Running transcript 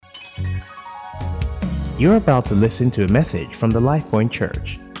You're about to listen to a message from the LifePoint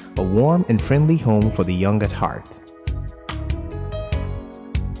Church, a warm and friendly home for the young at heart.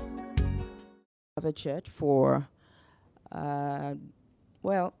 The church for,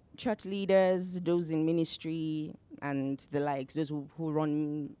 church leaders, those in ministry, and the likes, those who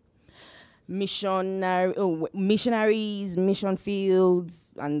run missionaries, mission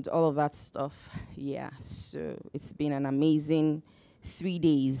fields, and all of that stuff. Yeah, so it's been an amazing 3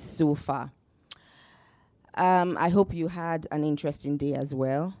 days so far. I hope you had an interesting day as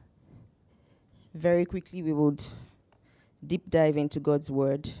well. Very quickly, we would deep dive into God's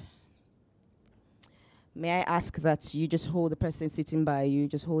word. May I ask that you just hold the person sitting by you,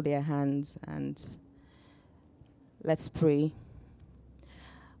 just hold their hands, and let's pray.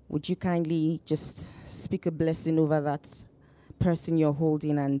 Would you kindly just speak a blessing over that person you're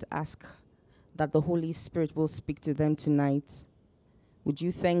holding and ask that the Holy Spirit will speak to them tonight? Would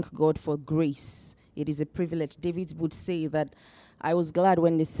you thank God for grace? It is a privilege. David would say that, I was glad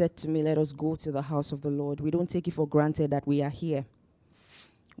when they said to me, let us go to the house of the Lord. We don't take it for granted that we are here.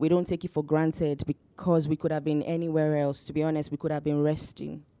 We don't take it for granted because we could have been anywhere else. To be honest, we could have been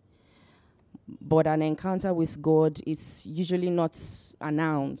resting. But an encounter with God is usually not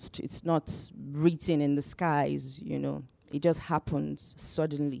announced. It's not written in the skies, you know. It just happens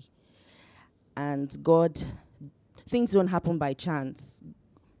suddenly. And things don't happen by chance.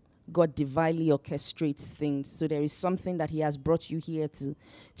 God divinely orchestrates things. So there is something that he has brought you here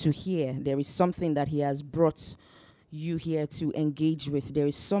to hear. There is something that he has brought you here to engage with. There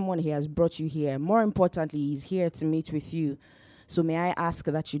is someone he has brought you here. More importantly, he's here to meet with you. So may I ask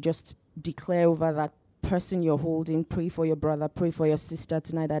that you just declare over that person you're holding, pray for your brother, pray for your sister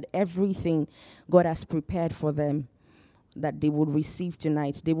tonight, that everything God has prepared for them, that they will receive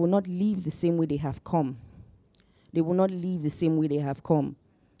tonight. They will not leave the same way they have come. They will not leave the same way they have come.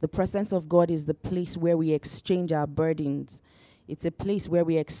 The presence of God is the place where we exchange our burdens. It's a place where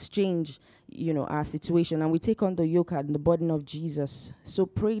we exchange, our situation, and we take on the yoke and the burden of Jesus. So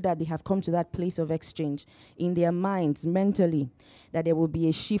pray that they have come to that place of exchange in their minds, mentally, that there will be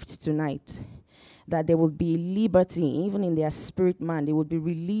a shift tonight, that there will be liberty, even in their spirit man. They will be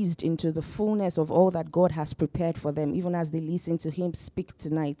released into the fullness of all that God has prepared for them, even as they listen to him speak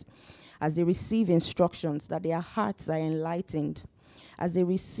tonight, as they receive instructions, that their hearts are enlightened, as they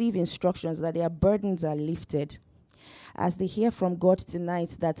receive instructions, that their burdens are lifted, as they hear from God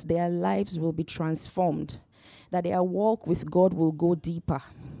tonight, that their lives will be transformed, that their walk with God will go deeper,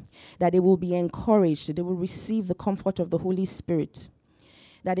 that they will be encouraged, they will receive the comfort of the Holy Spirit,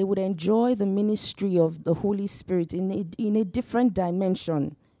 that they would enjoy the ministry of the Holy Spirit in a different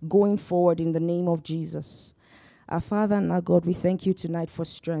dimension going forward in the name of Jesus. Our Father and our God, we thank you tonight for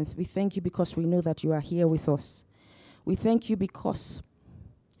strength. We thank you because we know that you are here with us. We thank you because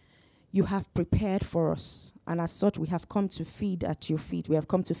you have prepared for us. And as such, we have come to feed at your feet. We have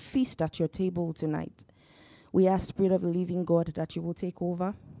come to feast at your table tonight. We ask, Spirit of the living God, that you will take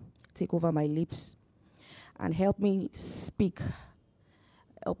over my lips, and help me speak.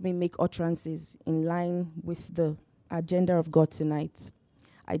 Help me make utterances in line with the agenda of God tonight.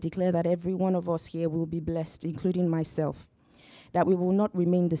 I declare that every one of us here will be blessed, including myself, that we will not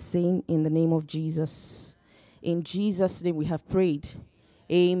remain the same in the name of Jesus. In Jesus' name we have prayed.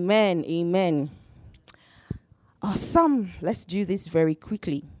 Amen. Amen. Awesome. Let's do this very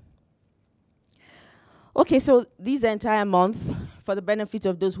quickly. Okay, so this entire month, for the benefit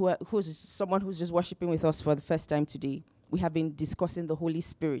of those who's someone who's just worshiping with us for the first time today, we have been discussing the Holy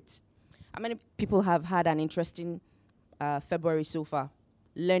Spirit. How many people have had an interesting February so far,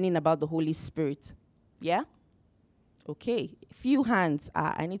 learning about the Holy Spirit? Yeah? Okay. Few hands.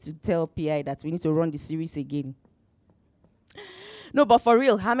 I need to tell PI that we need to run the series again. No, but for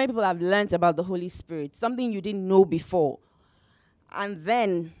real, how many people have learned about the Holy Spirit? Something you didn't know before. And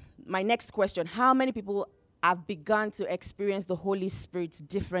then, my next question, how many people have begun to experience the Holy Spirit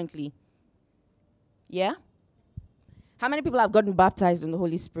differently? Yeah? How many people have gotten baptized in the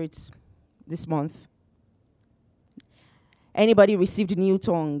Holy Spirit this month? Anybody received new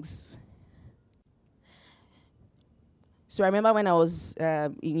tongues? So I remember when I was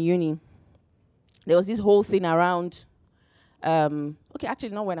in uni, there was this whole thing around,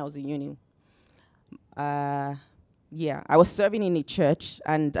 not when I was in uni. I was serving in a church,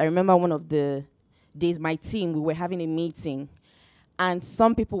 and I remember one of the days, my team, we were having a meeting, and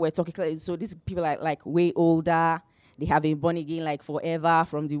some people were talking, so these people are like way older, they have been born again like forever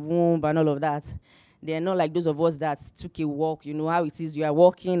from the womb and all of that. They're not like those of us that took a walk, you know how it is, you are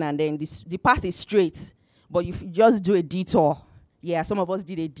walking and then the path is straight, but you just do a detour. Yeah, some of us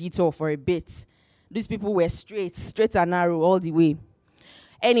did a detour for a bit. These people were straight and narrow all the way.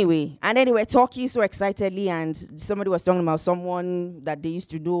 Anyway, and then they were talking so excitedly, and somebody was talking about someone that they used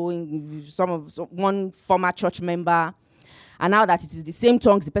to know, one former church member, and now that it is the same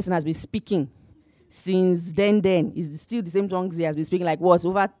tongues the person has been speaking since then, is still the same tongues he has been speaking, like what,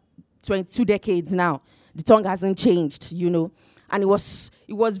 over 22 decades now. The tongue hasn't changed, And it was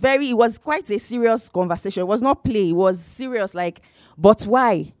quite a serious conversation. It was not play, it was serious, like, but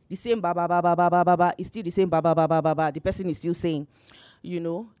why? The same ba ba ba ba ba ba ba ba, it's still the same ba ba ba ba ba ba, the person is still saying,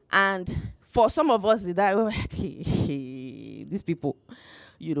 And for some of us, these people,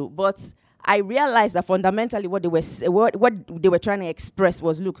 but I realized that fundamentally what they were trying to express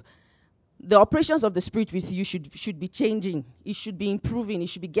was, look, the operations of the Spirit with you should be changing. It should be improving. It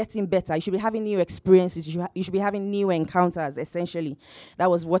should be getting better. You should be having new experiences. You should be having new encounters, essentially. That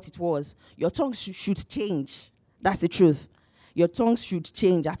was what it was. Your tongues should change. That's the truth. Your tongues should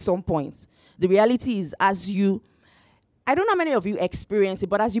change at some point. The reality is, I don't know how many of you experience it,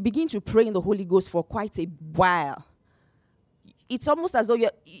 but as you begin to pray in the Holy Ghost for quite a while, it's almost as though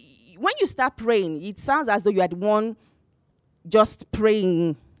when you start praying, it sounds as though you had one just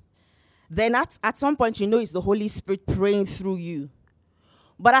praying. Then at some point, it's the Holy Spirit praying through you.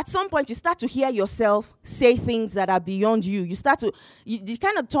 But at some point, you start to hear yourself say things that are beyond you. The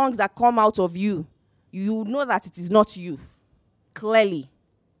kind of tongues that come out of you, you know that it is not you, clearly.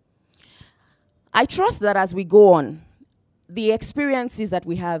 I trust that as we go on, the experiences that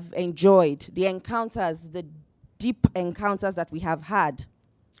we have enjoyed, the encounters, the deep encounters that we have had,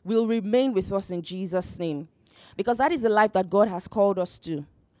 will remain with us in Jesus' name. Because that is the life that God has called us to.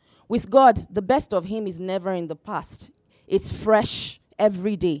 With God, the best of Him is never in the past. It's fresh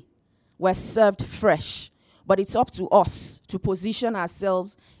every day. We're served fresh. But it's up to us to position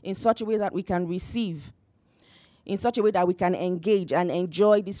ourselves in such a way that we can receive, in such a way that we can engage and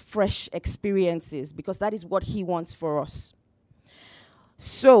enjoy these fresh experiences, because that is what He wants for us.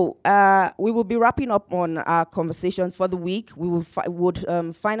 So we will be wrapping up on our conversation for the week. We would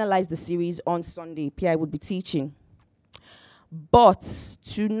finalize the series on Sunday. P.I. would be teaching. But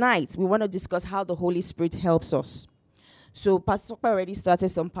tonight, we want to discuss how the Holy Spirit helps us. So Pastor Tope already started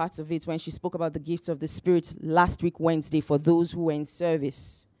some parts of it when she spoke about the gifts of the Spirit last week, Wednesday, for those who were in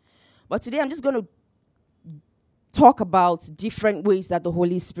service. But today, I'm just going to talk about different ways that the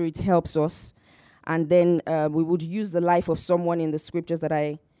Holy Spirit helps us. And then we would use the life of someone in the scriptures that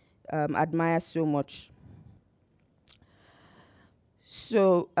I admire so much.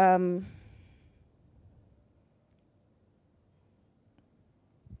 So,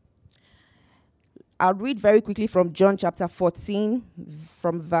 I'll read very quickly from John chapter 14,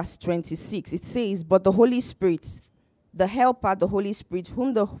 from verse 26. It says, "But the Holy Spirit, the Helper, the Holy Spirit,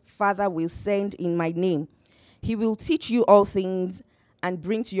 whom the Father will send in my name, He will teach you all things and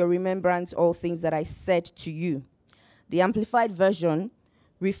bring to your remembrance all things that I said to you." The Amplified Version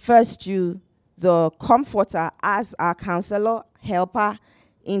refers to the Comforter as our counselor, helper,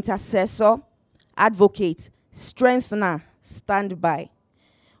 intercessor, advocate, strengthener, standby,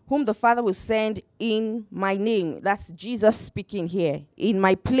 whom the Father will send in my name. That's Jesus speaking here, in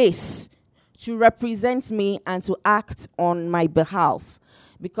my place, to represent me and to act on my behalf.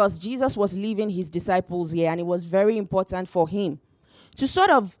 Because Jesus was leaving His disciples here, and it was very important for Him to sort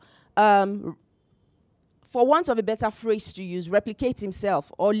of, for want of a better phrase to use, replicate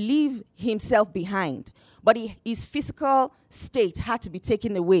Himself or leave Himself behind. But His physical state had to be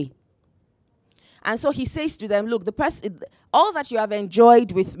taken away. And so He says to them, look, all that you have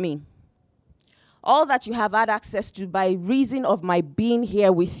enjoyed with me, all that you have had access to by reason of my being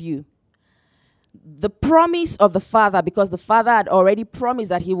here with you, the promise of the Father, because the Father had already promised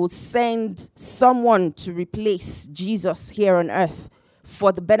that He would send someone to replace Jesus here on earth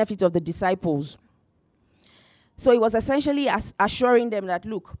for the benefit of the disciples. So He was essentially assuring them that,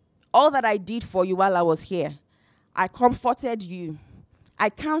 look, all that I did for you while I was here, I comforted you,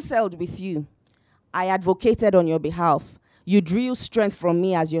 I counseled with you, I advocated on your behalf. You drew strength from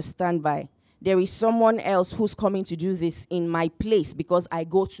me as your standby. There is someone else who's coming to do this in my place because I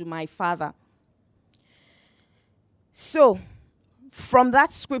go to my Father. So, from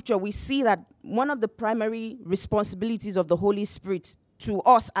that scripture, we see that one of the primary responsibilities of the Holy Spirit to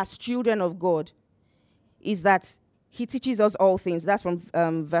us as children of God is that He teaches us all things. That's from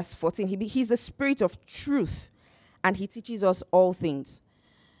verse 14. He's the Spirit of truth, and He teaches us all things.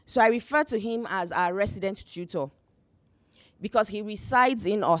 So I refer to Him as our resident tutor because He resides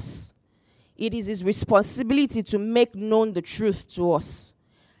in us. It is His responsibility to make known the truth to us.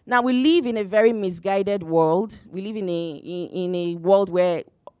 Now, we live in a very misguided world. We live in a world where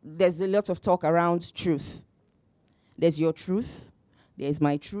there's a lot of talk around truth. There's your truth. There's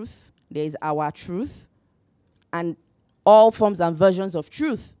my truth. There's our truth. And all forms and versions of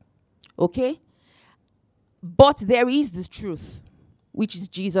truth. Okay? But there is the truth, which is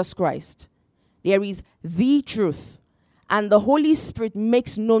Jesus Christ. There is the truth. And the Holy Spirit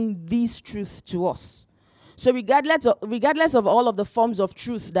makes known this truth to us. So regardless of all of the forms of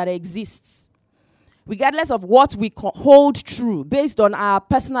truth that exists, regardless of what we hold true based on our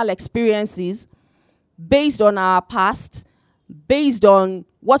personal experiences, based on our past, based on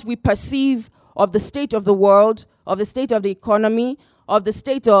what we perceive of the state of the world, of the state of the economy, of the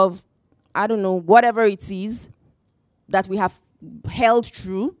state of, I don't know, whatever it is that we have held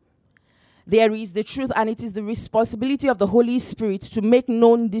true, there is the truth, and it is the responsibility of the Holy Spirit to make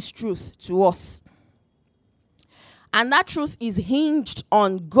known this truth to us. And that truth is hinged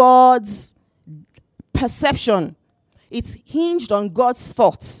on God's perception. It's hinged on God's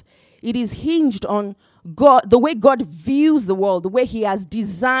thoughts. It is hinged on God, the way God views the world, the way He has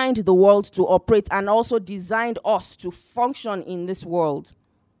designed the world to operate, and also designed us to function in this world.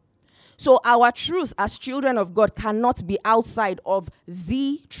 So our truth as children of God cannot be outside of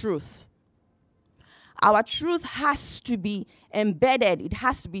the truth. Our truth has to be embedded. It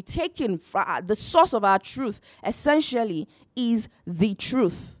has to be taken from the source of our truth, essentially, is the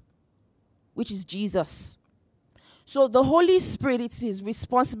truth, which is Jesus. So the Holy Spirit, it's His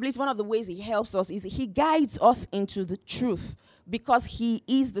responsibility. One of the ways He helps us is He guides us into the truth because He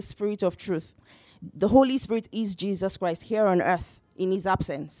is the Spirit of truth. The Holy Spirit is Jesus Christ here on earth in His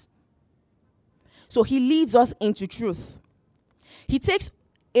absence. So He leads us into truth. He takes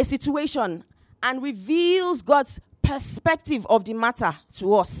a situation and reveals God's perspective of the matter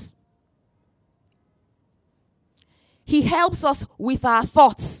to us. He helps us with our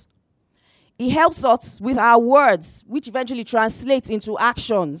thoughts. He helps us with our words, which eventually translates into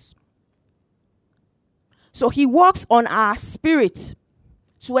actions. So He works on our spirit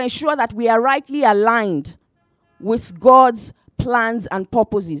to ensure that we are rightly aligned with God's plans and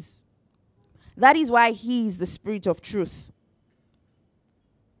purposes. That is why He is the Spirit of truth.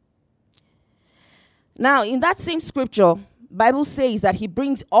 Now, in that same scripture, Bible says that He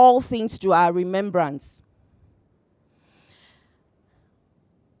brings all things to our remembrance.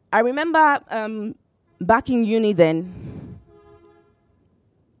 I remember back in uni then,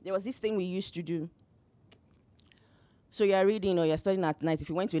 there was this thing we used to do. So you're reading or you're studying at night. If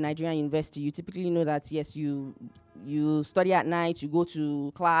you went to a Nigerian university, you typically know that, yes, you study at night, you go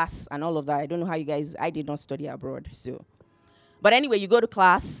to class and all of that. I don't know how you guys, I did not study abroad. So, but anyway, you go to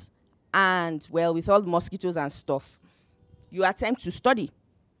class and, well, with all the mosquitoes and stuff, you attempt to study.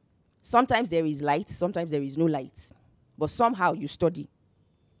 Sometimes there is light, sometimes there is no light. But somehow you study.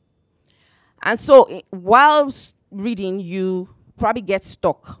 And so while reading, you probably get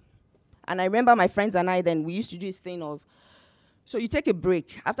stuck. And I remember my friends and I then, we used to do this thing of, so you take a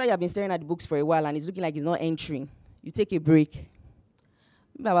break. After you have been staring at the books for a while and it's looking like it's not entering, you take a break.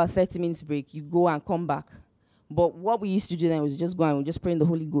 About 30 minutes break, you go and come back. But what we used to do then was just go and we just pray in the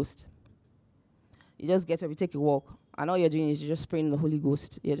Holy Ghost. You just get up, you take a walk, and all you're doing is you're just praying in the Holy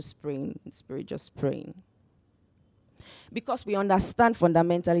Ghost. You're just praying in Spirit, just praying. Because we understand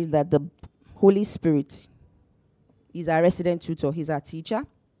fundamentally that the Holy Spirit is our resident tutor, He's our teacher.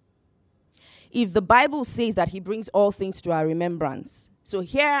 If the Bible says that He brings all things to our remembrance, so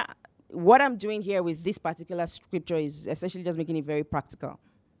here, what I'm doing here with this particular scripture is essentially just making it very practical.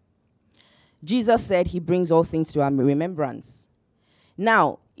 Jesus said He brings all things to our remembrance.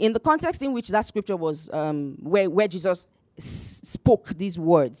 Now, in the context in which that scripture was, where Jesus spoke these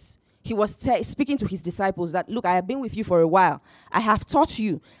words, He was speaking to His disciples that, look, I have been with you for a while. I have taught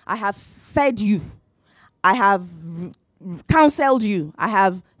you. I have fed you. I have counseled you. I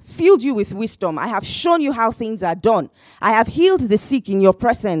have filled you with wisdom. I have shown you how things are done. I have healed the sick in your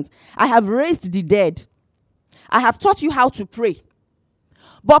presence. I have raised the dead. I have taught you how to pray.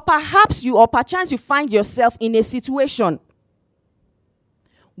 But perhaps you, or perchance you find yourself in a situation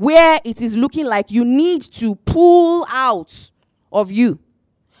where it is looking like you need to pull out of you.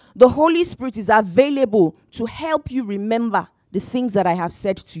 The Holy Spirit is available to help you remember the things that I have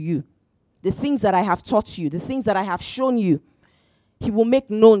said to you, the things that I have taught you, the things that I have shown you. He will make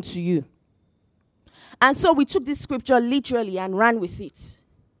known to you. And so we took this scripture literally and ran with it.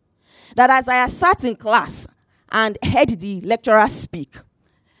 That as I sat in class and heard the lecturer speak,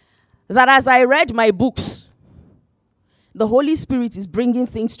 that as I read my books, the Holy Spirit is bringing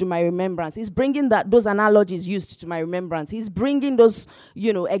things to my remembrance. He's bringing those analogies used to my remembrance. He's bringing those,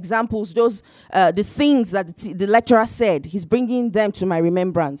 examples, those the things that the lecturer said. He's bringing them to my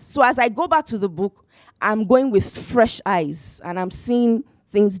remembrance. So as I go back to the book, I'm going with fresh eyes and I'm seeing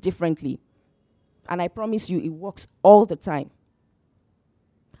things differently. And I promise you, it works all the time.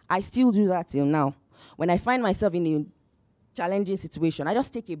 I still do that till now. When I find myself in a challenging situation, I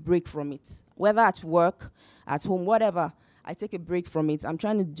just take a break from it. Whether at work, at home, whatever, I take a break from it. I'm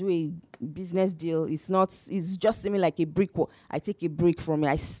trying to do a business deal. It's just seeming like a brick wall. I take a break from it.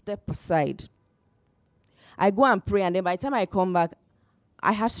 I step aside. I go and pray, and then by the time I come back,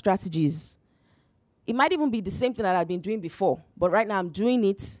 I have strategies. It might even be the same thing that I've been doing before, but right now I'm doing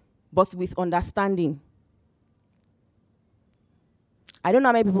it, but with understanding. I don't know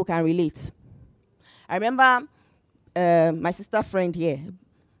how many people can relate. I remember my sister friend here,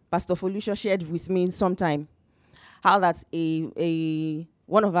 Pastor Folusha, shared with me sometime how that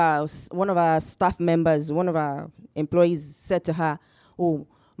one of our staff members, one of our employees said to her, "Oh,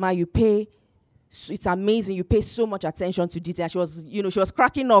 Ma, you pay. It's amazing. You pay so much attention to detail." She was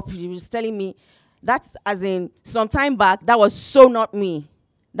cracking up. She was telling me that's as in some time back. That was so not me.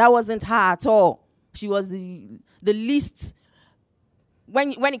 That wasn't her at all. She was the least.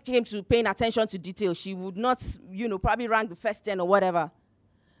 When it came to paying attention to detail, she would not, probably rank the first 10 or whatever.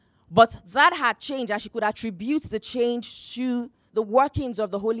 But that had changed, and she could attribute the change to the workings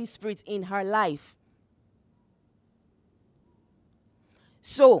of the Holy Spirit in her life.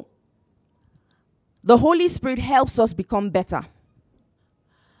 So, the Holy Spirit helps us become better.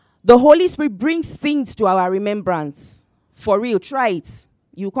 The Holy Spirit brings things to our remembrance. For real, try it.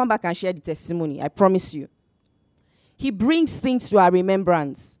 You come back and share the testimony, I promise you. He brings things to our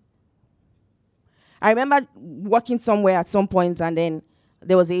remembrance. I remember working somewhere at some point, and then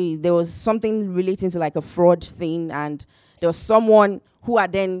there was something relating to like a fraud thing, and there was someone who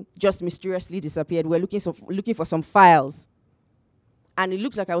had then just mysteriously disappeared. We were looking for some files. And it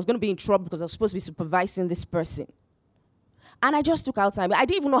looked like I was going to be in trouble because I was supposed to be supervising this person. And I just took out time. I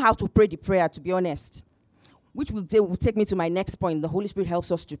didn't even know how to pray the prayer, to be honest, which will take me to my next point. The Holy Spirit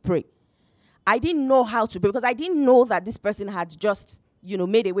helps us to pray. I didn't know how to pray because I didn't know that this person had just,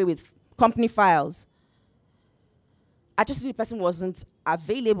 made away with company files. I just knew the person wasn't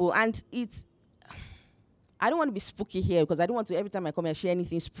available. And I don't want to be spooky here because I don't want to, every time I come here, share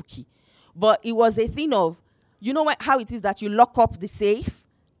anything spooky. But it was a thing of, how it is that you lock up the safe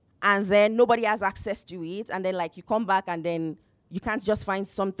and then nobody has access to it, and then you come back and then you can't just find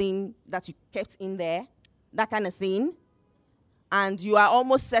something that you kept in there, that kind of thing. And you are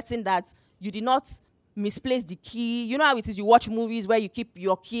almost certain that you did not misplace the key. You know how it is, you watch movies where you keep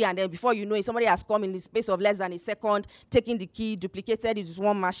your key and then before you know it, somebody has come in the space of less than a second, taken the key, duplicated it with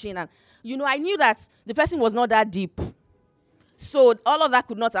one machine. And, I knew that the person was not that deep. So all of that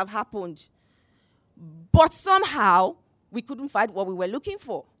could not have happened. But somehow, we couldn't find what we were looking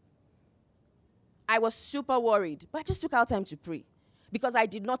for. I was super worried, but I just took out time to pray because I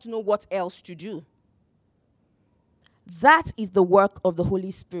did not know what else to do. That is the work of the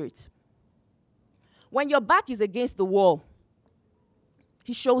Holy Spirit. When your back is against the wall,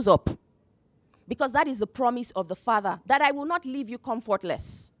 He shows up. Because that is the promise of the Father, that I will not leave you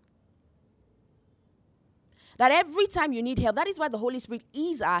comfortless. That every time you need help, that is why the Holy Spirit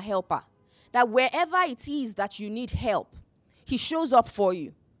is our helper. That wherever it is that you need help, He shows up for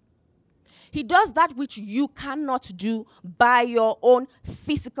you. He does that which you cannot do by your own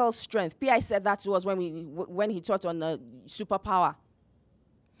physical strength. P.I. said that to us when he taught on the superpower.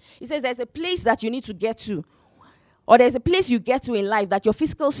 He says there's a place that you need to get to, or there's a place you get to in life that your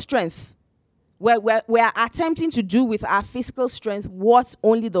physical strength, where we're attempting to do with our physical strength what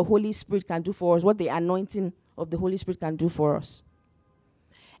only the Holy Spirit can do for us, what the anointing of the Holy Spirit can do for us.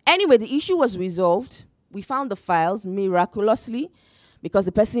 Anyway, the issue was resolved. We found the files miraculously because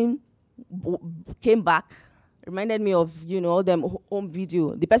the person came back. Reminded me of, them home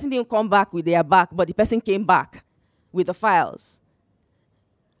video. The person didn't come back with their back, but the person came back with the files.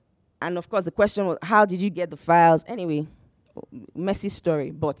 And of course, the question was, how did you get the files? Anyway, messy story,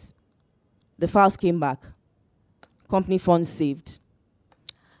 but the files came back. Company funds saved.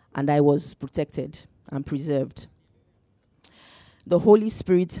 And I was protected and preserved. The Holy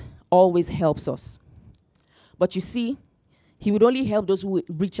Spirit always helps us. But you see, He would only help those who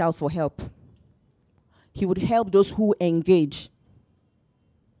reach out for help. He would help those who engage.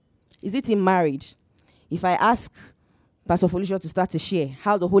 Is it in marriage? If I ask Pastor Felicia to start to share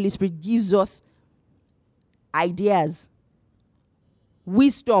how the Holy Spirit gives us ideas,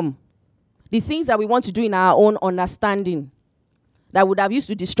 wisdom, the things that we want to do in our own understanding that would have used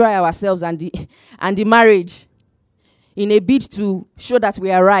to destroy ourselves and the marriage in a bid to show that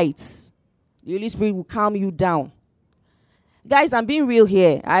we are right, the Holy Spirit will calm you down. Guys, I'm being real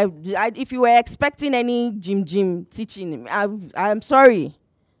here. If you were expecting any gym teaching, I'm sorry.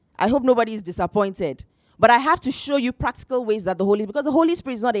 I hope nobody is disappointed. But I have to show you practical ways that because the Holy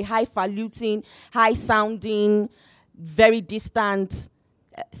Spirit is not a highfalutin, high-sounding, very distant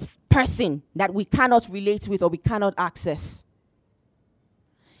person that we cannot relate with or we cannot access.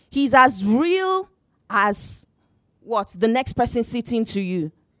 He's as real as what? The next person sitting to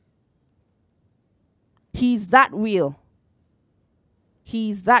you. He's that real.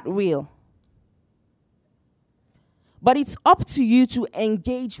 He's that real. But it's up to you to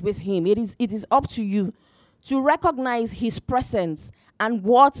engage with him. It is up to you to recognize his presence and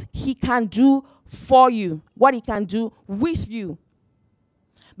what he can do for you, what he can do with you.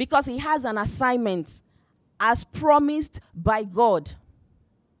 Because he has an assignment as promised by God.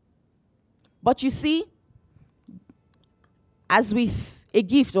 But you see, as with a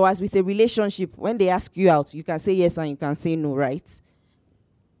gift or as with a relationship, when they ask you out, you can say yes and you can say no, right?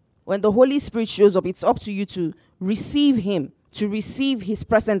 When the Holy Spirit shows up, it's up to you to receive him, to receive his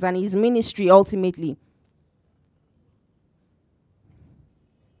presence and his ministry ultimately.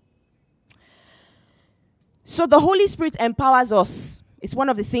 So the Holy Spirit empowers us. It's one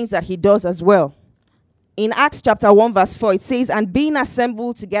of the things that he does as well. In Acts chapter 1 verse 4, it says, "And being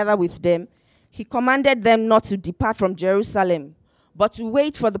assembled together with them, he commanded them not to depart from Jerusalem, but to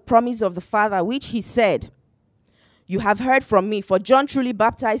wait for the promise of the Father, which he said, 'You have heard from me, for John truly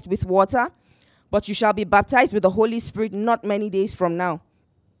baptized with water, but you shall be baptized with the Holy Spirit not many days from now.'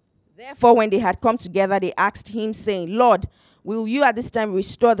 Therefore, when they had come together, they asked him, saying, 'Lord, will you at this time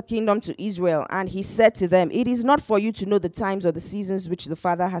restore the kingdom to Israel?' And he said to them, 'It is not for you to know the times or the seasons which the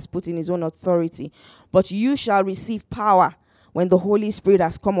Father has put in his own authority, but you shall receive power when the Holy Spirit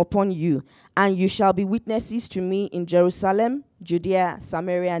has come upon you, and you shall be witnesses to me in Jerusalem, Judea,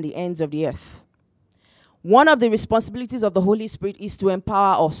 Samaria, and the ends of the earth.'" One of the responsibilities of the Holy Spirit is to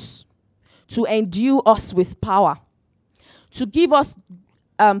empower us, to endue us with power, to give us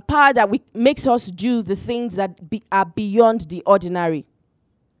power that makes us do the things that are beyond the ordinary.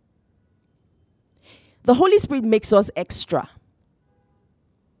 The Holy Spirit makes us extra.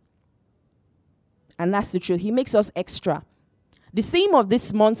 And that's the truth. He makes us extra. The theme of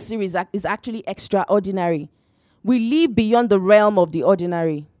this month's series is actually extraordinary. We live beyond the realm of the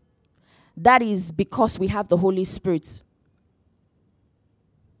ordinary. That is because we have the Holy Spirit.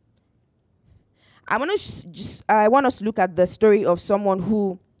 I want us to look at the story of someone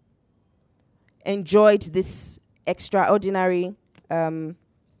who enjoyed this extraordinary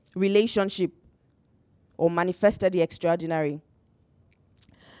relationship or manifested the extraordinary.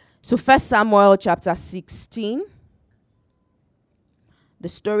 So 1 Samuel chapter 16, the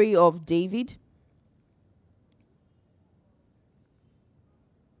story of David.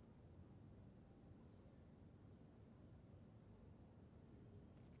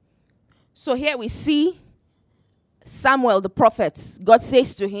 So here we see Samuel, the prophet. God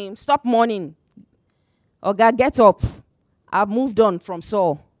says to him, "Stop mourning. Oh God, get up. I've moved on from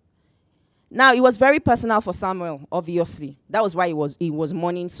Saul." Now, it was very personal for Samuel, obviously. That was why he was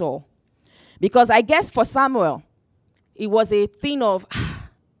mourning Saul. Because I guess for Samuel, it was a thing of,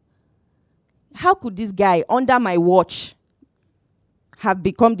 how could this guy under my watch have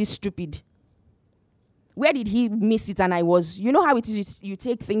become this stupid? Where did he miss it? And you know how it is, you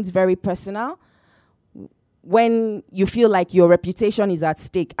take things very personal when you feel like your reputation is at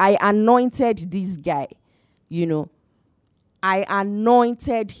stake. I anointed this guy, I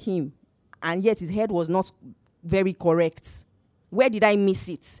anointed him, and yet his head was not very correct. Where did I miss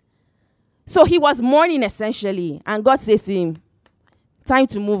it? So he was mourning essentially, and God says to him, "Time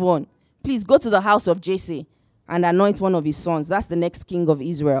to move on. Please go to the house of Jesse and anoint one of his sons." That's the next king of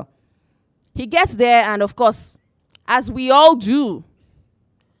Israel. He gets there, and of course, as we all do,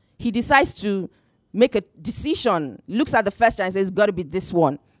 he decides to make a decision. Looks at the first and says, "It's got to be this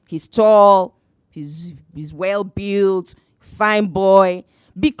one. He's tall, he's well-built, fine boy."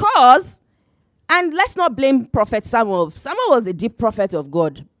 Because, and let's not blame Prophet Samuel. Samuel was a deep prophet of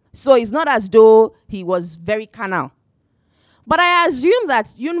God. So it's not as though he was very carnal. But I assume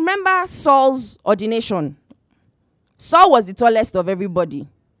that you remember Saul's ordination. Saul was the tallest of everybody.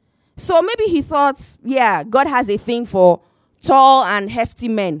 So maybe he thought, yeah, God has a thing for tall and hefty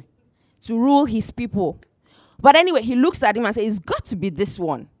men to rule his people. But anyway, he looks at him and says, "It's got to be this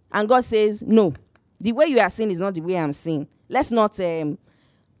one." And God says, "No, the way you are seeing is not the way I'm seeing. Let's not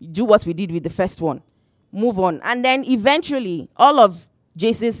do what we did with the first one. Move on." And then eventually, all of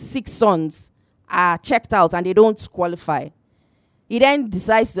Jesse's 6 sons are checked out and they don't qualify. He then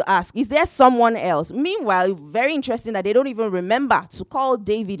decides to ask, "Is there someone else?" Meanwhile, very interesting that they don't even remember to call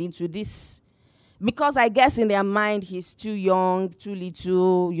David into this. Because I guess in their mind, he's too young, too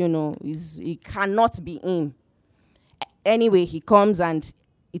little, he cannot be him. Anyway, he comes and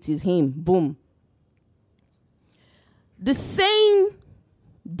it is him. Boom. The same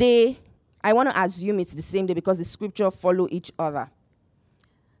day, I want to assume it's the same day because the scripture follow each other.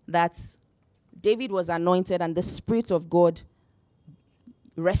 that David was anointed and the Spirit of God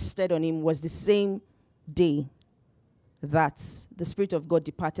rested on him was the same day that the Spirit of God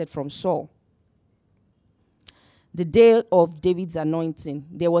departed from Saul. The day of David's anointing,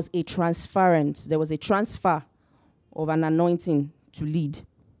 there was a transfer of an anointing to lead.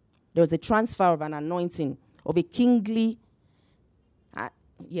 There was a transfer of an anointing, of a kingly,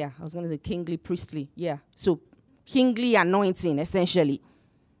 kingly, priestly, so kingly anointing, essentially.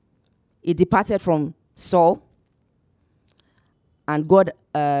 It departed from Saul, and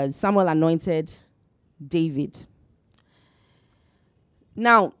Samuel anointed David.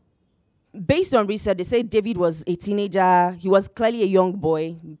 Now, based on research, they say David was a teenager. He was clearly a young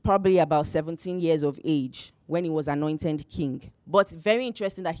boy, probably about 17 years of age when he was anointed king. But very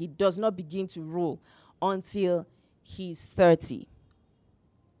interesting that he does not begin to rule until he's 30.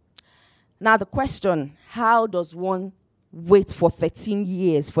 Now the question, how does one wait for 13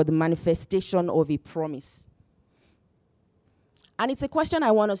 years for the manifestation of a promise? And it's a question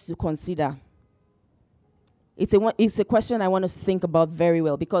I want us to consider. It's a question I want us to think about very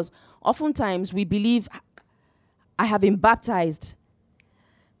well, because oftentimes we believe, I have been baptized.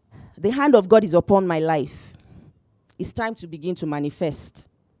 The hand of God is upon my life. It's time to begin to manifest.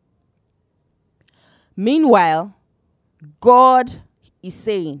 Meanwhile, God is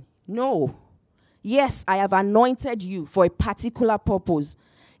saying, no. Yes, I have anointed you for a particular purpose.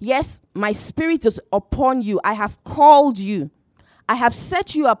 Yes, my Spirit is upon you. I have called you. I have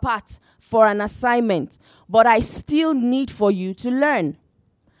set you apart for an assignment, but I still need for you to learn.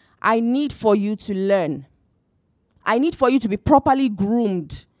 I need for you to learn. I need for you to be properly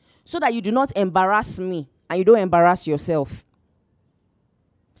groomed so that you do not embarrass me and you don't embarrass yourself.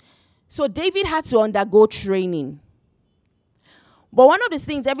 So David had to undergo training. But one of the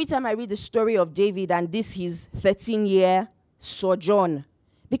things, every time I read the story of David and this his 13-year sojourn,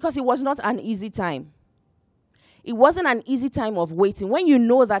 because it was not an easy time. It wasn't an easy time of waiting. When you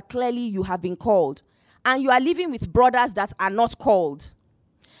know that clearly you have been called and you are living with brothers that are not called,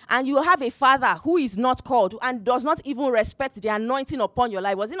 and you have a father who is not called and does not even respect the anointing upon your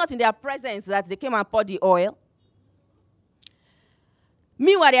life. Was it not in their presence that they came and poured the oil?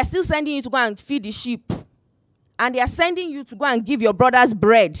 Meanwhile, they are still sending you to go and feed the sheep. And they are sending you to go and give your brothers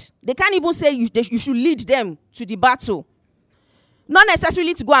bread. They can't even say you should lead them to the battle. Not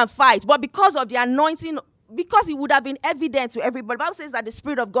necessarily to go and fight, but because of the anointing, because it would have been evident to everybody. The Bible says that the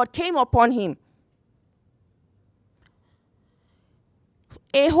Spirit of God came upon him.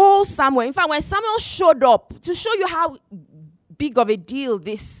 A whole Samuel. In fact, when Samuel showed up, to show you how big of a deal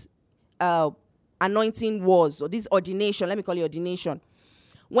this anointing was, or this ordination, let me call it ordination.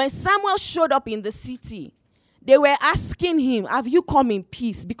 When Samuel showed up in the city, they were asking him, have you come in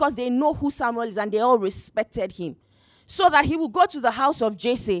peace? Because they know who Samuel is and they all respected him. So that he would go to the house of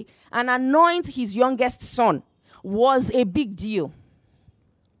Jesse and anoint his youngest son was a big deal.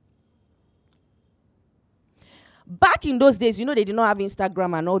 Back in those days, they did not have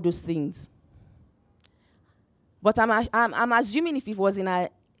Instagram and all those things. But I'm assuming if it was in a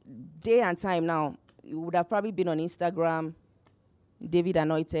day and time now, it would have probably been on Instagram, David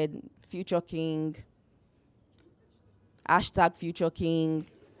anointed, future king, hashtag future king,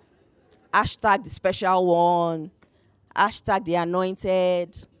 hashtag the special one, hashtag the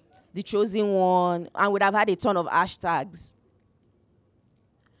anointed, the chosen one, and would have had a ton of hashtags.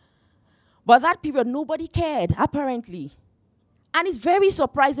 But that period, nobody cared, apparently. And it's very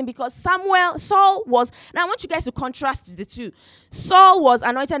surprising because Saul was, now I want you guys to contrast the two. Saul was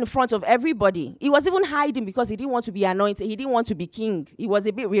anointed in front of everybody. He was even hiding because he didn't want to be anointed. He didn't want to be king. He was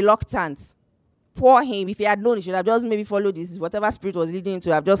a bit reluctant. Poor him. If he had known, he should have just maybe followed this, whatever spirit was leading him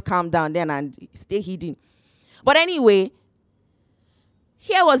to, have just calmed down then and stay hidden. But anyway,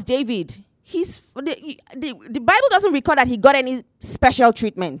 here was David. The Bible doesn't record that he got any special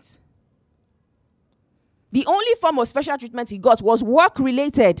treatment. The only form of special treatment he got was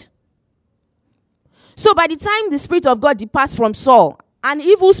work-related. So by the time the Spirit of God departs from Saul, an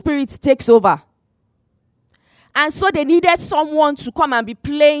evil spirit takes over. And so they needed someone to come and be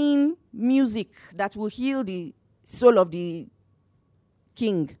playing music that will heal the soul of the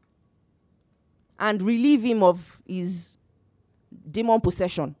king and relieve him of his demon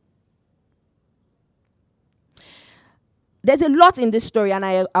possession. There's a lot in this story, and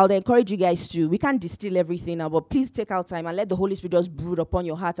I'll encourage you guys to. We can't distill everything now, but please take out time and let the Holy Spirit just brood upon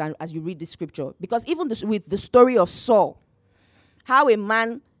your heart as you read this scripture. Because even with the story of Saul, how a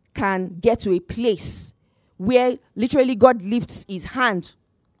man can get to a place where literally God lifts his hand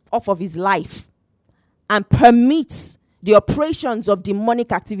off of his life and permits the operations of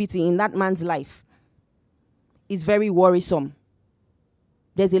demonic activity in that man's life is very worrisome.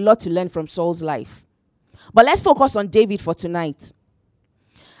 There's a lot to learn from Saul's life. But let's focus on David for tonight.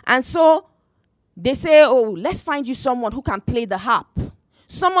 And so they say, oh, let's find you someone who can play the harp.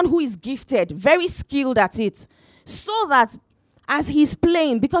 Someone who is gifted, very skilled at it. So that as he's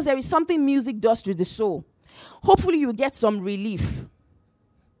playing, because there is something music does to the soul, hopefully you get some relief.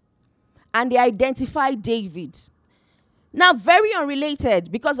 And they identify David. Now, very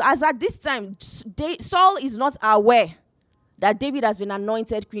unrelated, because as at this time, Saul is not aware that David has been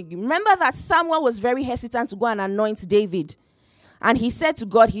anointed king. Remember that Samuel was very hesitant to go and anoint David. And he said to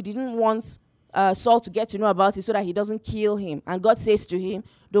God he didn't want Saul to get to know about it so that he doesn't kill him. And God says to him,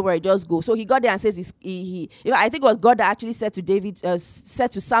 don't worry, just go. So he got there and says, I think it was God that actually said to David,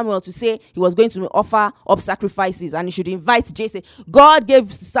 said to Samuel to say he was going to offer up sacrifices and he should invite Jesse. God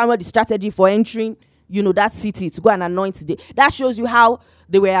gave Samuel the strategy for entering, that city to go and anoint David. That shows you how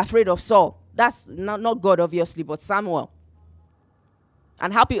they were afraid of Saul. That's not God, obviously, but Samuel.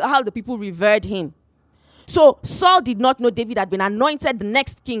 And how the people revered him. So Saul did not know David had been anointed the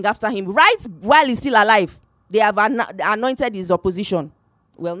next king after him. Right while he's still alive, they have anointed his opposition.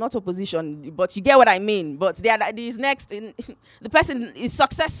 Well, not opposition, but you get what I mean. But his next, the person, his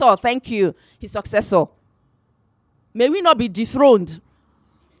successor, thank you, his successor. May we not be dethroned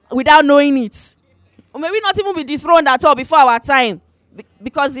without knowing it. Or may we not even be dethroned at all before our time.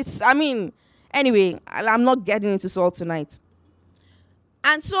 Because anyway, I'm not getting into Saul tonight.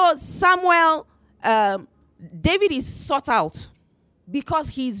 And so Samuel, David is sought out because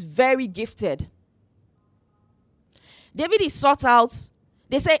he's very gifted. David is sought out.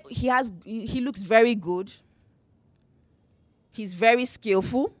 They say he looks very good. He's very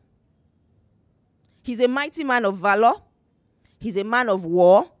skillful. He's a mighty man of valor. He's a man of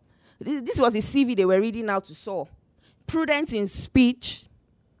war. This was a CV they were reading out to Saul. Prudent in speech.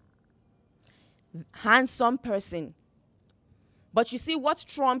 Handsome person. But you see what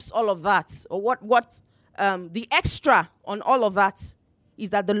trumps all of that, or what the extra on all of that, is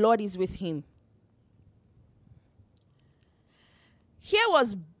that the Lord is with him. Here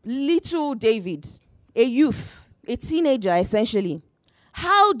was little David, a youth, a teenager essentially.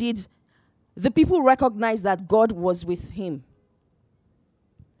 How did the people recognize that God was with him?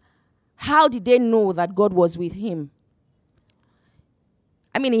 How did they know that God was with him?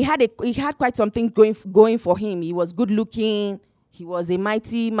 He had quite something going for him. He was good looking. He was a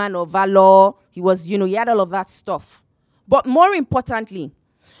mighty man of valor. He was, he had all of that stuff. But more importantly,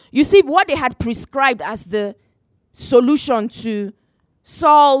 you see what they had prescribed as the solution to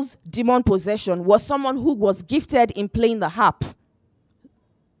Saul's demon possession was someone who was gifted in playing the harp.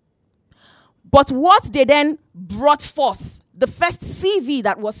 But what they then brought forth, the first CV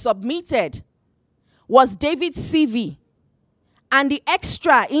that was submitted, was David's CV. And the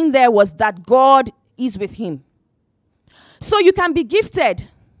extra in there was that God is with him. So you can be gifted.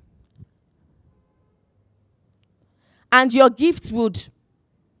 And your gifts would,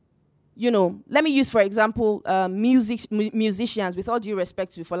 let me use, for example, musicians, with all due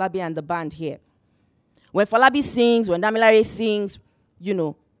respect to Folabi and the band here. When Folabi sings, when Damilare sings,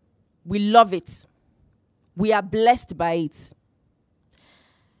 we love it. We are blessed by it.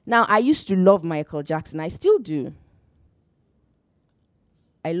 Now, I used to love Michael Jackson. I still do.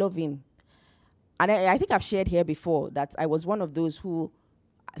 I love him. And I think I've shared here before that I was one of those who...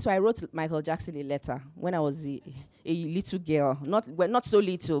 So I wrote Michael Jackson a letter when I was a little girl. Not so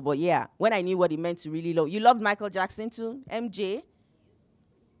little, but yeah. When I knew what it meant to really love. You loved Michael Jackson too? MJ?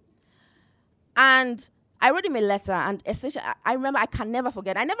 And I wrote him a letter, and essentially, I remember, I can never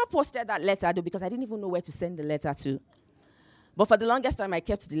forget. I never posted that letter, though, because I didn't even know where to send the letter to. But for the longest time, I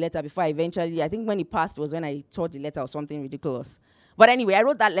kept the letter before I think when he passed was when I tore the letter or something ridiculous. But anyway, I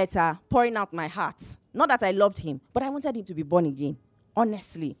wrote that letter, pouring out my heart. Not that I loved him, but I wanted him to be born again.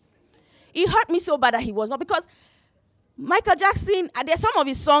 Honestly. It hurt me so bad that he was not, because Michael Jackson, there's some of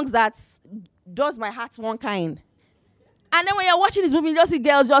his songs that does my heart one kind. And then when you're watching this movie, you just see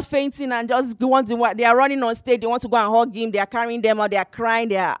girls just fainting and just they are running on stage, they want to go and hug him, they are carrying them out, they are crying,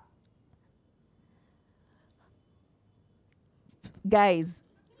 they are... Guys,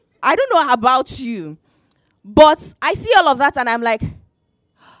 I don't know about you, but I see all of that and I'm like,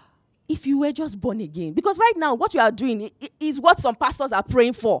 if you were just born again. Because right now, what you are doing is what some pastors are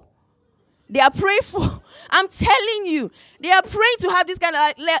praying for. They are praying for, I'm telling you, they are praying to have this kind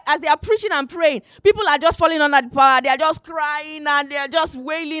of, as they are preaching and praying, people are just falling under the power. They are just crying and they are just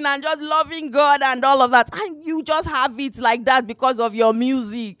wailing and just loving God and all of that. And you just have it like that because of your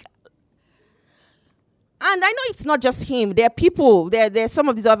music. And I know it's not just him. There are people, there's some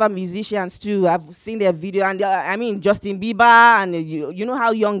of these other musicians too. I've seen their video, and Justin Bieber, and you know how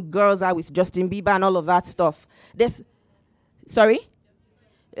young girls are with Justin Bieber and all of that stuff. Sorry?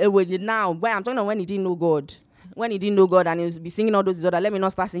 Now, when I'm talking about when he didn't know God. When he didn't know God and he was be singing all those other, let me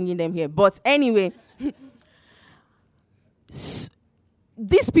not start singing them here. But anyway,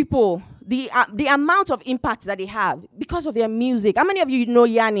 these people, the amount of impact that they have because of their music. How many of you know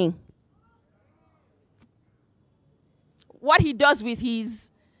Yanni? What he does with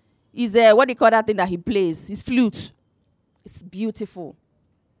his what do you call that thing that he plays? His flute. It's beautiful.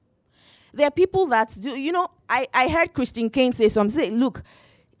 There are people that do, I heard Christine Kane say something. Say, look,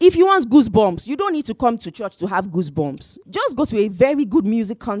 if you want goosebumps, you don't need to come to church to have goosebumps. Just go to a very good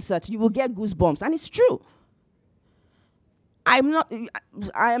music concert. You will get goosebumps. And it's true. I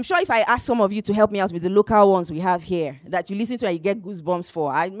am sure if I ask some of you to help me out with the local ones we have here, that you listen to and you get goosebumps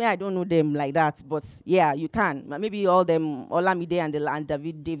for. I don't know them like that, but yeah, you can. Maybe all them, Olamide and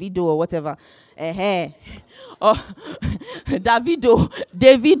Davido or whatever. Or Davido,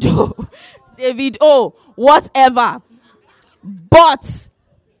 whatever. But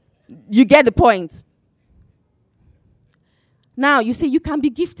you get the point. Now, you see, you can be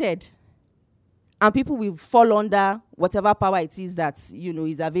gifted. And people will fall under whatever power it is that,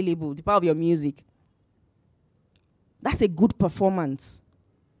 is available, the power of your music. That's a good performance.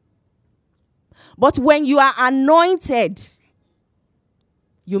 But when you are anointed,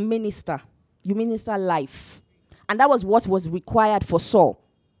 you minister life. And that was what was required for Saul.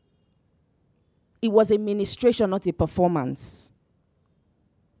 It was a ministration, not a performance.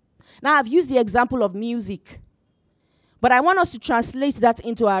 Now, I've used the example of music. But I want us to translate that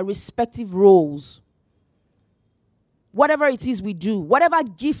into our respective roles. Whatever it is we do, whatever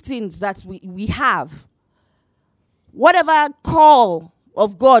giftings that we have, whatever call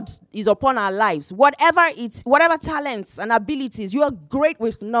of God is upon our lives, whatever talents and abilities, you are great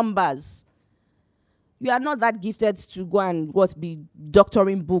with numbers. You are not that gifted to go and be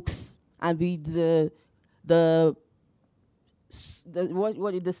doctoring books and be the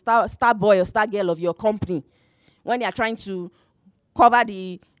star boy or star girl of your company. When they are trying to cover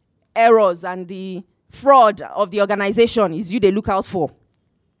the errors and the fraud of the organization, is you they look out for.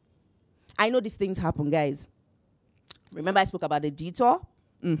 I know these things happen, guys. Remember I spoke about the detour?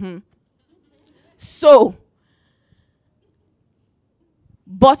 So,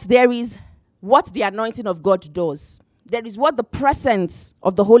 but there is what the anointing of God does. There is what the presence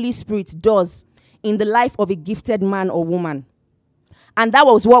of the Holy Spirit does in the life of a gifted man or woman. And that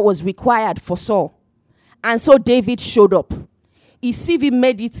was what was required for Saul. And so David showed up. His CV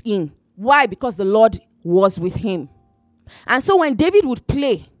made it in. Why? Because the Lord was with him. And so when David would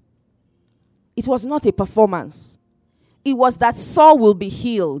play, it was not a performance. It was that Saul will be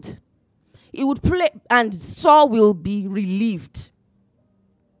healed. He would play and Saul will be relieved.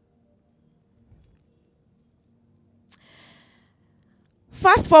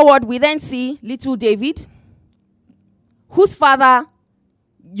 Fast forward, we then see little David, whose father,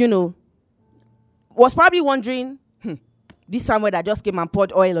 was probably wondering, this Samuel that just came and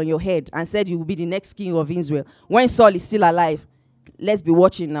poured oil on your head and said you will be the next king of Israel. When Saul is still alive, let's be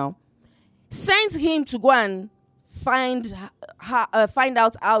watching now. Sends him to go and find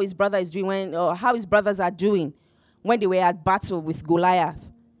out how his brother is doing, or how his brothers are doing when they were at battle with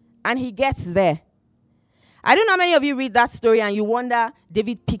Goliath. And he gets there. I don't know how many of you read that story and you wonder,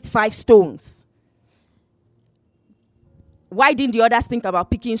 David picked 5 stones. Why didn't the others think about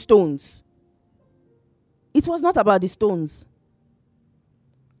picking stones? It was not about the stones.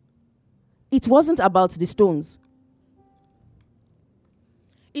 It wasn't about the stones.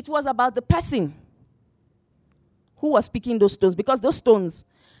 It was about the person who was picking those stones. Because those stones,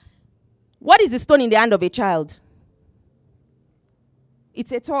 what is the stone in the hand of a child?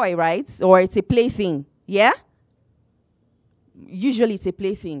 It's a toy, right? Or it's a plaything. Yeah? Usually it's a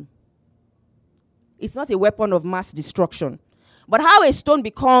plaything. It's not a weapon of mass destruction. But how a stone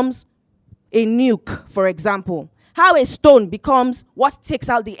becomes a nuke, for example. How a stone becomes what takes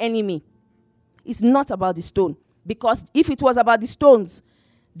out the enemy. It's not about the stone. Because if it was about the stones,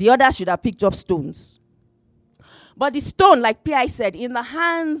 the others should have picked up stones. But the stone, like P.I. said, in the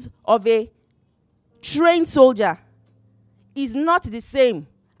hands of a trained soldier is not the same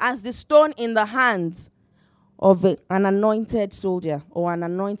as the stone in the hands of an anointed soldier or an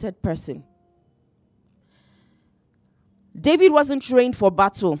anointed person. David wasn't trained for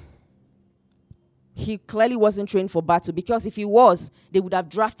battle. He clearly wasn't trained for battle, because if he was, they would have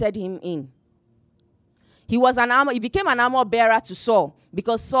drafted him in. He became an armor bearer to Saul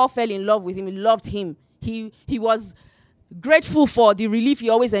because Saul fell in love with him. He loved him. He was grateful for the relief he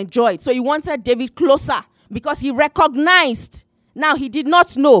always enjoyed. So he wanted David closer because he recognized. Now, he did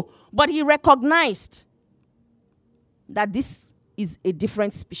not know, but he recognized that this is a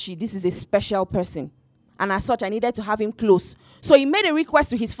different species. This is a special person. And as such, I needed to have him close. So he made a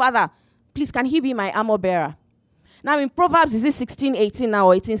request to his father, please, can he be my armor bearer? Now in Proverbs, is it 16:18 now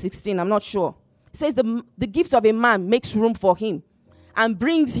or 18:16? I'm not sure. It says the gift of a man makes room for him and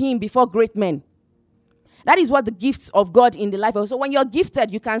brings him before great men. That is what the gifts of God in the life of. So when you're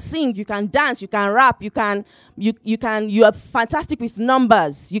gifted, you can sing, you can dance, you can rap, you are fantastic with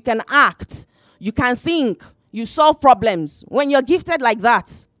numbers, you can act, you can think, you solve problems. When you're gifted like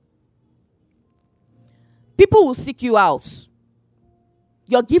that, people will seek you out.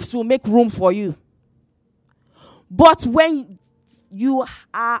 Your gifts will make room for you. But when you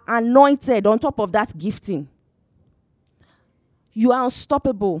are anointed on top of that gifting, you are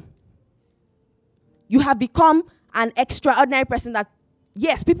unstoppable. You have become an extraordinary person that,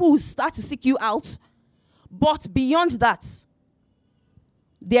 yes, people will start to seek you out. But beyond that,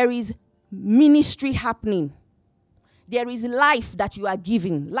 there is ministry happening. There is life that you are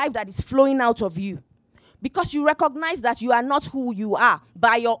giving, life that is flowing out of you. Because you recognize that you are not who you are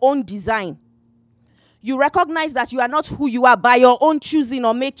by your own design. You recognize that you are not who you are by your own choosing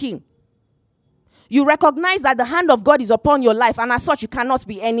or making. You recognize that the hand of God is upon your life, and as such, you cannot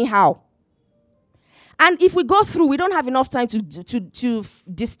be anyhow. And if we go through, we don't have enough time to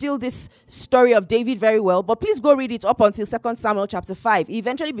distill this story of David very well, but please go read it up until 2 Samuel chapter 5. He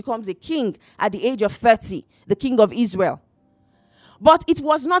eventually becomes a king at the age of 30, the king of Israel. But it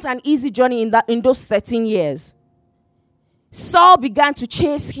was not an easy journey in those 13 years. Saul began to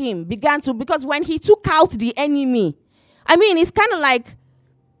chase him, because when he took out the enemy, I mean, it's kind of like,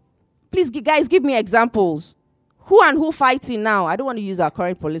 please guys, give me examples. Who and who fighting now? I don't want to use our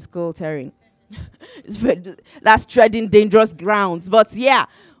current political terrain. That's treading dangerous grounds. But yeah,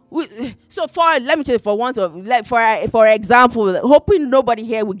 so let me tell you, for example, hoping nobody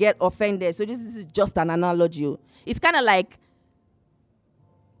here will get offended. So this is just an analogy. It's kind of like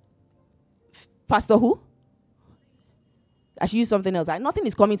Pastor who? I should use something else. Nothing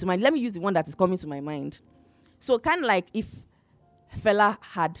is coming to mind. Let me use the one that is coming to my mind. So kind of like if Fela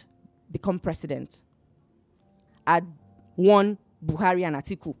had become president, had won Buhari and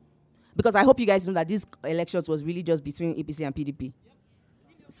Atiku. Because I hope you guys know that these elections was really just between APC and PDP.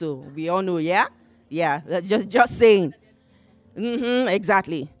 So we all know, yeah? Yeah, just saying.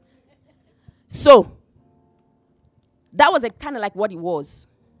 Exactly. So that was kind of like what it was.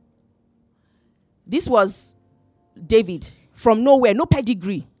 This was David from nowhere, no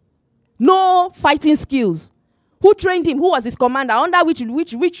pedigree, no fighting skills. Who trained him? Who was his commander? Under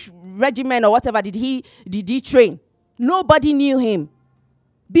which regiment or whatever did he train? Nobody knew him.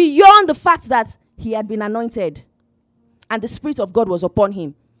 Beyond the fact that he had been anointed and the Spirit of God was upon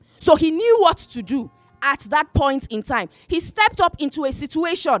him. So he knew what to do at that point in time. He stepped up into a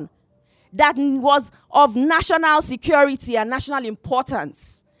situation that was of national security and national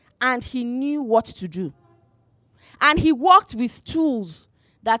importance. And he knew what to do. And he worked with tools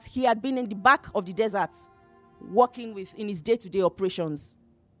that he had been in the back of the desert working with in his day-to-day operations.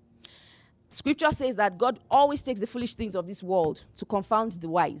 Scripture says that God always takes the foolish things of this world to confound the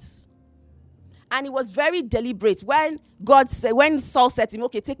wise. And it was very deliberate. When Saul said to him,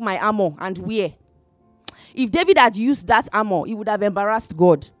 okay, take my armor and wear. If David had used that armor, he would have embarrassed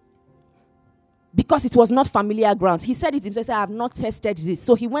God. Because it was not familiar ground. He said it himself, I have not tested this.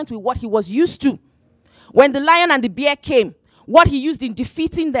 So he went with what he was used to. When the lion and the bear came, what he used in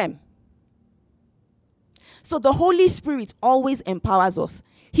defeating them. So the Holy Spirit always empowers us.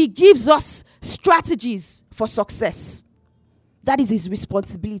 He gives us strategies for success. That is his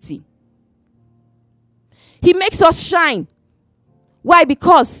responsibility. He makes us shine. Why?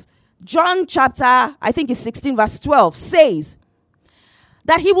 Because John chapter, I think it's 16 verse 12, says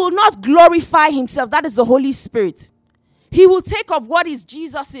that he will not glorify himself. That is the Holy Spirit. He will take of what is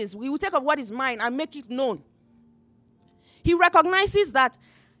Jesus's. He will take of what is mine and make it known. He recognizes that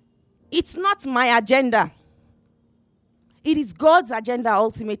it's not my agenda. It is God's agenda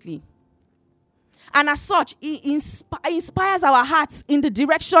ultimately. And as such, he inspires our hearts in the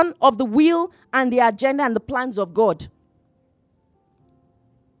direction of the will and the agenda and the plans of God.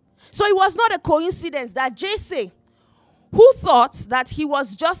 So it was not a coincidence that Jesse, who thought that he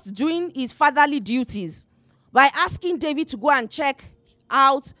was just doing his fatherly duties by asking David to go and check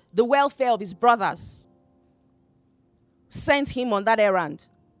out the welfare of his brothers, sent him on that errand.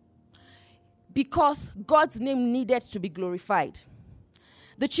 Because God's name needed to be glorified.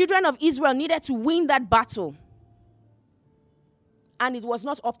 The children of Israel needed to win that battle. And it was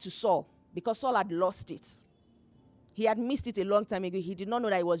not up to Saul, because Saul had lost it. He had missed it a long time ago. He did not know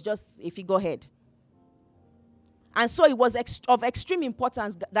that it was just a figurehead. And so it was of extreme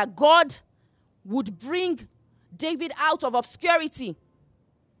importance that God would bring David out of obscurity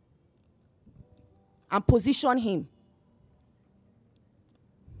and position him.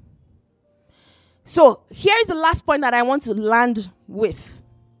 So here is the last point that I want to land with.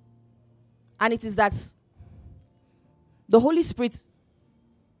 And it is that the Holy Spirit,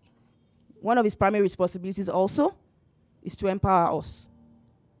 one of his primary responsibilities also is to empower us,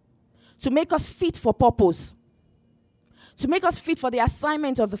 to make us fit for purpose, to make us fit for the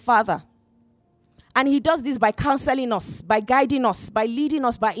assignment of the Father. And he does this by counseling us, by guiding us, by leading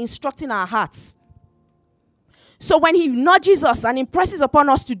us, by instructing our hearts. So when he nudges us and impresses upon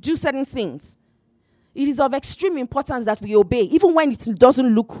us to do certain things, it is of extreme importance that we obey, even when it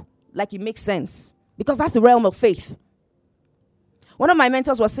doesn't look like it makes sense, because that's the realm of faith. One of my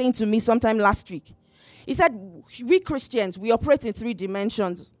mentors was saying to me sometime last week, he said, we Christians, we operate in 3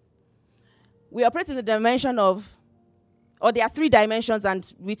 dimensions. We operate in the dimension of, or there are 3 dimensions,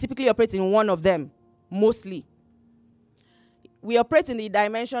 and we typically operate in one of them, mostly. We operate in the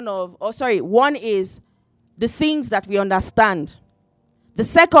dimension of, one is the things that we understand. The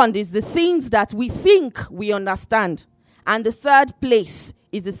second is the things that we think we understand. And the third place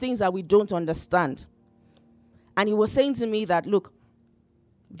is the things that we don't understand. And he was saying to me that, look,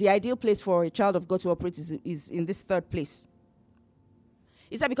 the ideal place for a child of God to operate is in this third place.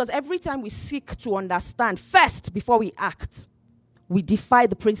 He said, because every time we seek to understand first before we act, we defy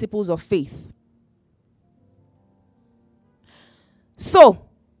the principles of faith. So,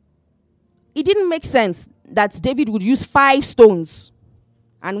 it didn't make sense that David would use 5 stones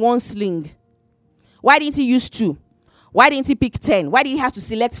and 1 sling. Why didn't he use 2? Why didn't he pick 10? Why did he have to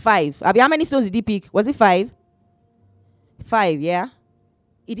select 5? How many stones did he pick? Was it 5? 5, yeah?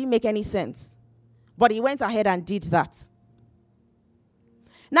 It didn't make any sense. But he went ahead and did that.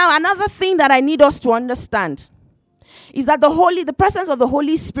 Now, another thing that I need us to understand is that the presence of the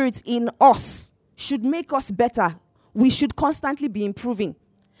Holy Spirit in us should make us better. We should constantly be improving.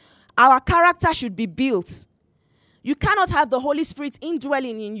 Our character should be built. You cannot have the Holy Spirit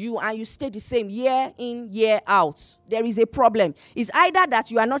indwelling in you and you stay the same year in, year out. There is a problem. It's either that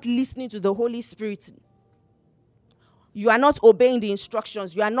you are not listening to the Holy Spirit, you are not obeying the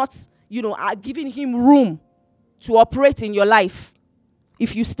instructions, you are not, are giving him room to operate in your life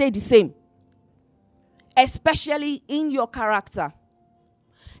if you stay the same, especially in your character.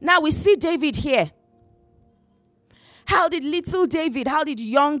 Now we see David here. How did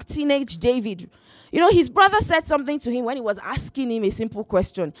young teenage David, his brother said something to him when he was asking him a simple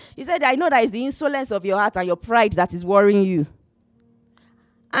question. He said, I know that it's the insolence of your heart and your pride that is worrying you.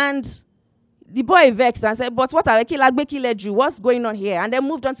 And the boy vexed and said, but what are you? What's going on here? And then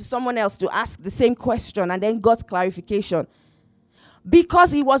moved on to someone else to ask the same question and then got clarification.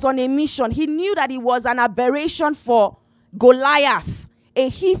 Because he was on a mission. He knew that it was an aberration for Goliath, a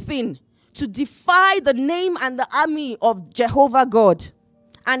heathen, to defy the name and the army of Jehovah God.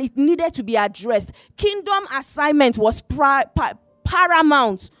 And it needed to be addressed. Kingdom assignment was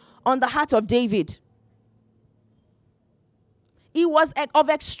paramount on the heart of David. It was of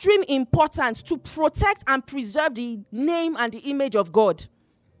extreme importance to protect and preserve the name and the image of God.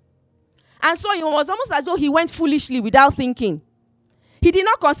 And so it was almost as though he went foolishly without thinking. He did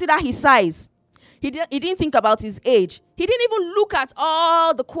not consider his size. He didn't think about his age. He didn't even look at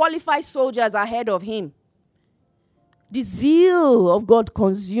all the qualified soldiers ahead of him. The zeal of God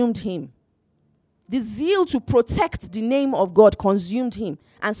consumed him. The zeal to protect the name of God consumed him.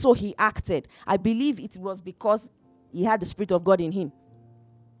 And so he acted. I believe it was because he had the Spirit of God in him.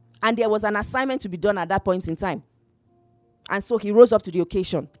 And there was an assignment to be done at that point in time. And so he rose up to the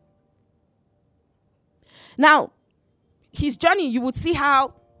occasion. Now, his journey, you would see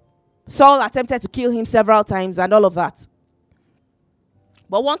how Saul attempted to kill him several times and all of that.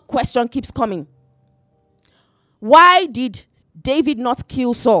 But one question keeps coming. Why did David not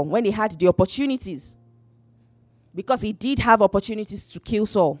kill Saul when he had the opportunities? Because he did have opportunities to kill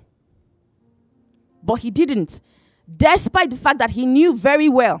Saul. But he didn't. Despite the fact that he knew very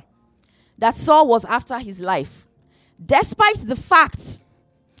well that Saul was after his life. Despite the fact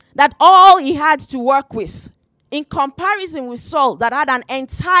that all he had to work with, in comparison with Saul, that had an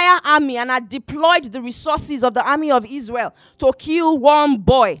entire army and had deployed the resources of the army of Israel to kill one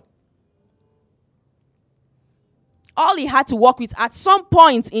boy. All he had to work with at some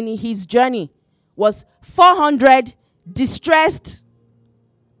point in his journey was 400 distressed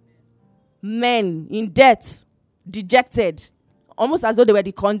men in debt, dejected, almost as though they were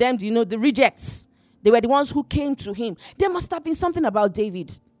the condemned, the rejects. They were the ones who came to him. There must have been something about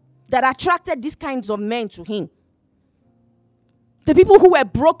David that attracted these kinds of men to him. The people who were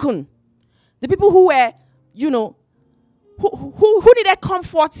broken, the people who were, who needed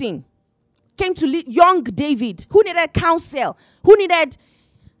comforting, came to young David, who needed counsel, who needed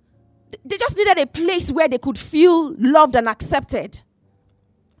They just needed a place where they could feel loved and accepted.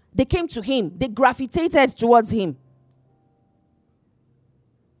 They came to him. They gravitated towards him.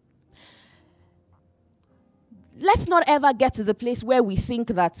 Let's not ever get to the place where we think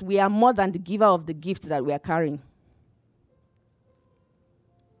that we are more than the giver of the gift that we are carrying.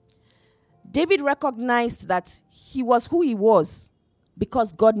 David recognized that he was who he was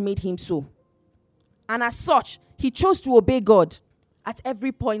because God made him so. And as such, he chose to obey God at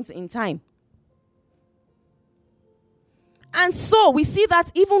every point in time. And so we see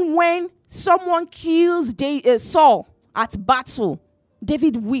that even when someone kills Saul at battle,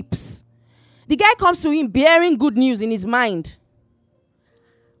 David weeps. The guy comes to him bearing good news in his mind,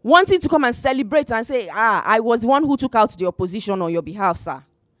 wanting to come and celebrate and say, I was the one who took out the opposition on your behalf, sir.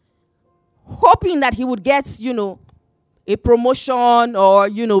 Hoping that he would get, a promotion or,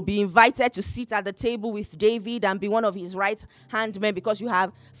 be invited to sit at the table with David and be one of his right-hand men because you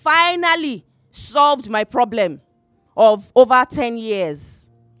have finally solved my problem of over 10 years.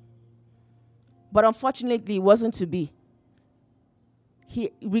 But unfortunately, it wasn't to be.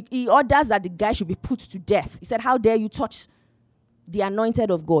 He orders that the guy should be put to death. He said, how dare you touch the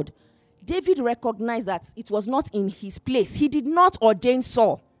anointed of God? David recognized that it was not in his place. He did not ordain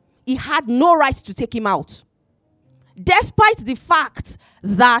Saul. He had no right to take him out. Despite the fact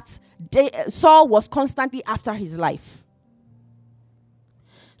that Saul was constantly after his life.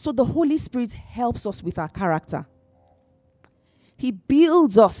 So the Holy Spirit helps us with our character. He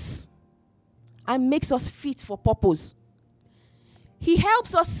builds us and makes us fit for purpose. He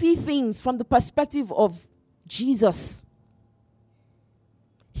helps us see things from the perspective of Jesus.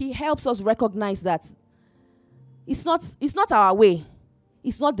 He helps us recognize that it's not our way.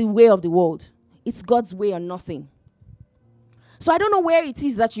 It's not the way of the world. It's God's way or nothing. So I don't know where it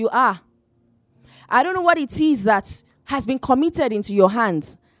is that you are. I don't know what it is that has been committed into your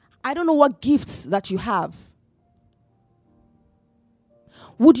hands. I don't know what gifts that you have.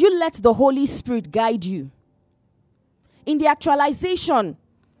 Would you let the Holy Spirit guide you in the actualization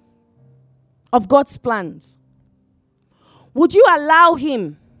of God's plans? Would you allow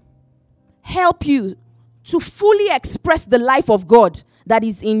him help you to fully express the life of God that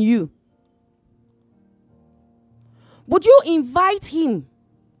is in you? Would you invite him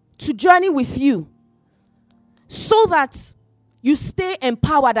to journey with you so that you stay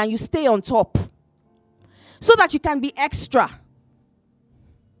empowered and you stay on top? So that you can be extra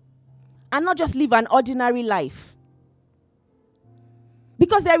and not just live an ordinary life.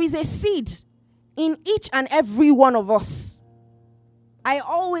 Because there is a seed in each and every one of us. I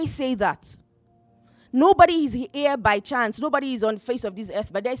always say that. Nobody is here by chance. Nobody is on the face of this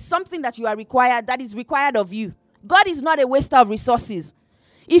earth. But there's something that you are required, that is required of you. God is not a waster of resources.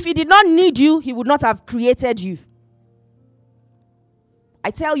 If he did not need you, he would not have created you.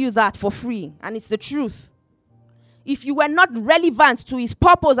 I tell you that for free, and it's the truth. If you were not relevant to his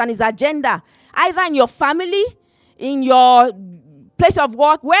purpose and his agenda, either in your family, in your place of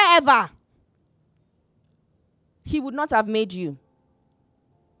work, wherever, he would not have made you.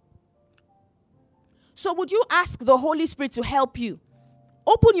 So would you ask the Holy Spirit to help you?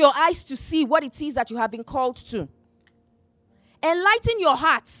 Open your eyes to see what it is that you have been called to. Enlighten your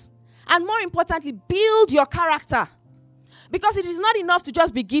hearts. And more importantly, build your character. Because it is not enough to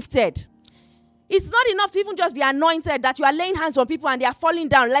just be gifted. It's not enough to even just be anointed, that you are laying hands on people and they are falling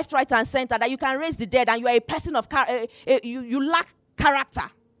down left, right, and center, that you can raise the dead and you are a person of you lack character.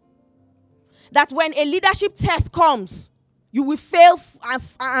 That when a leadership test comes, you will fail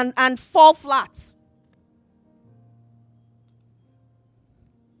and fall flat.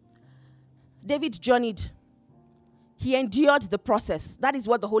 David journeyed. He endured the process. That is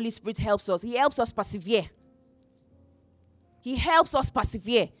what the Holy Spirit helps us. He helps us persevere. He helps us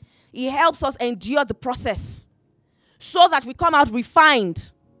persevere. He helps us endure the process so that we come out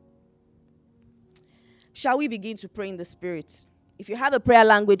refined. Shall we begin to pray in the Spirit? If you have a prayer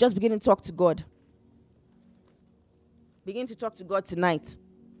language, just begin to talk to God. Begin to talk to God tonight.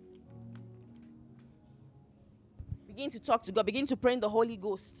 Begin to talk to God. Begin to pray in the Holy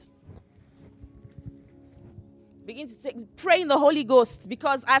Ghost. Begin to pray in the Holy Ghost,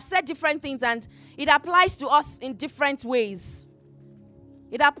 because I've said different things and it applies to us in different ways.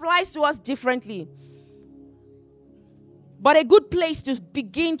 It applies to us differently. But a good place to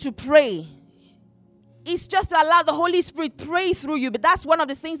begin to pray is just to allow the Holy Spirit pray through you. But that's one of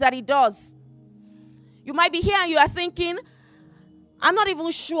the things that he does. You might be here and you are thinking, I'm not even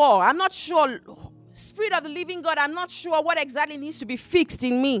sure. I'm not sure. Spirit of the living God, I'm not sure what exactly needs to be fixed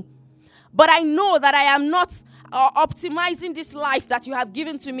in me. But I know that I am not optimizing this life that you have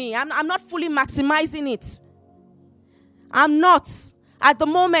given to me. I'm not fully maximizing it. I'm not. At the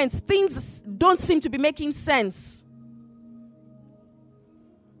moment, things don't seem to be making sense.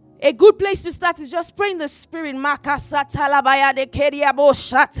 A good place to start is just pray in the Spirit. Mandala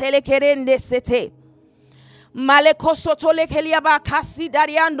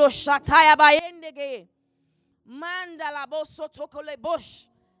boso tokole bosh.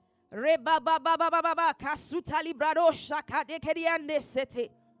 Reba baba baba baba kasuta librado shaka de keriande sete.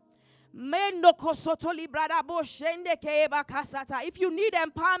 Mendo kosoto librada boshende keeba kasata. If you need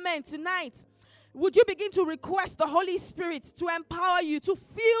empowerment tonight, would you begin to request the Holy Spirit to empower you, to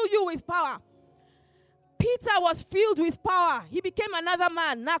fill you with power? Peter was filled with power. He became another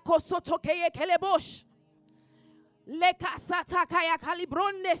man. Nakosoto keye kelebosh. Lekasata kaya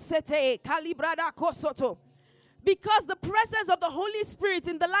kalibronde sete kalibrada kosoto. Because the presence of the Holy Spirit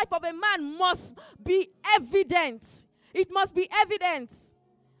in the life of a man must be evident. It must be evident.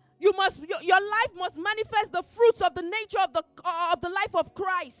 Your life must manifest the fruits of the nature of the life of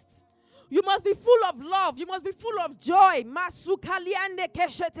Christ. You must be full of love. You must be full of joy. Masukaliande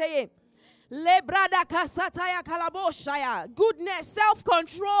kesheteye. Lebrada kasataya kalaboshaya. Goodness,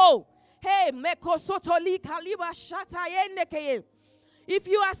 self-control. Hey, mekosotoli kaliba shatayendekeye. If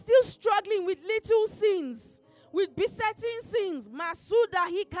you are still struggling with little sins, with besetting sins, masuda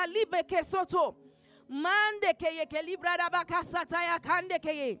hi kalibe kesoto, mande keye kelibrada bakasataya kande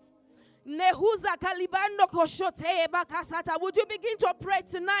keye, nehuza kalibando koshote bakasata. Would you begin to pray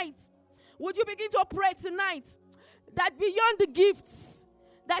tonight? Would you begin to pray tonight that beyond the gifts,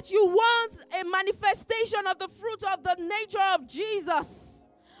 that you want a manifestation of the fruit of the nature of Jesus?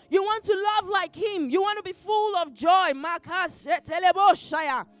 You want to love like Him. You want to be full of joy.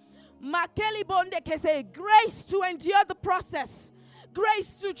 Grace to endure the process.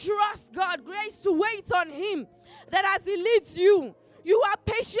 Grace to trust God. Grace to wait on Him. That as He leads you, you are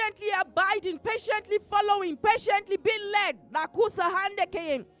patiently abiding, patiently following, patiently being led.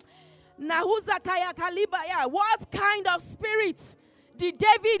 What kind of spirit did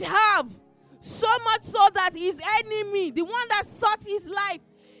David have? So much so that his enemy, the one that sought his life,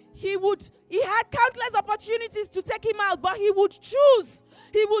 he had countless opportunities to take him out, but he would choose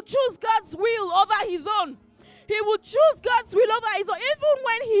God's will over his own. He would choose God's will over his own. Even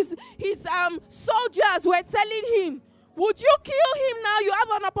when his soldiers were telling him, would you kill him now? You have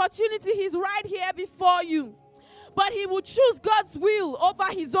an opportunity. He's right here before you. But he would choose God's will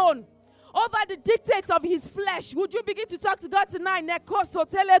over his own, over the dictates of his flesh. Would you begin to talk to God tonight?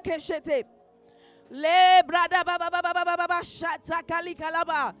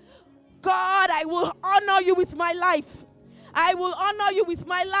 God, I will honor you with my life. I will honor you with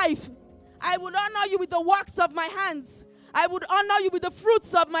my life. I would honor you with the works of my hands. I would honor you with the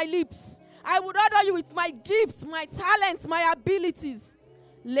fruits of my lips. I would honor you with my gifts, my talents, my abilities.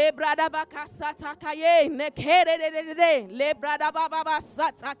 The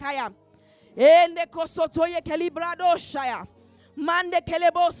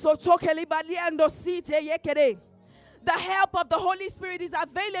help of the Holy Spirit is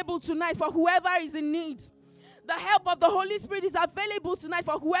available tonight for whoever is in need. The help of the Holy Spirit is available tonight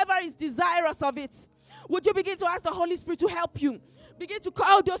for whoever is desirous of it. Would you begin to ask the Holy Spirit to help you? Begin to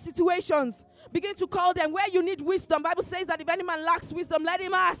call those situations. Begin to call them where you need wisdom. Bible says that if any man lacks wisdom, let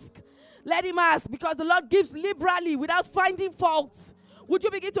him ask. Let him ask, because the Lord gives liberally without finding fault. Would you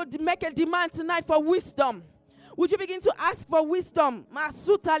begin to make a demand tonight for wisdom? Would you begin to ask for wisdom?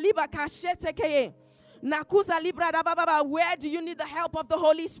 Masuta liba kashetekeye. Nakusa libra da baba. Where do you need the help of the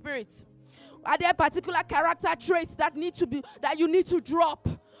Holy Spirit? Are there particular character traits that you need to drop?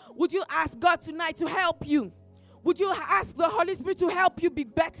 Would you ask God tonight to help you? Would you ask the Holy Spirit to help you be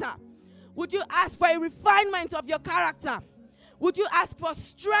better? Would you ask for a refinement of your character? Would you ask for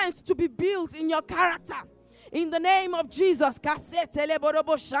strength to be built in your character? In the name of Jesus.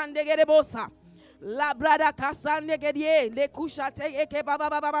 La brada kasande gedie le kushate eke baba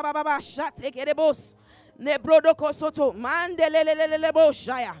baba baba baba shate gedebos ne brodo kosoto mandelelelele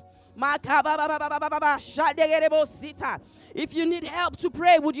boshaya maka baba baba baba baba shate gedebos sita. If you need help to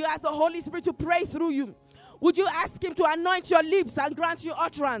pray, would you ask the Holy Spirit to pray through you? Would you ask Him to anoint your lips and grant you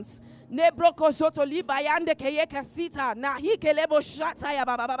utterance? Ne broko soto libayande keyeka sita na hikelebo shata ya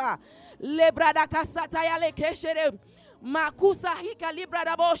baba baba le brada kasata ya le keshere makusa hika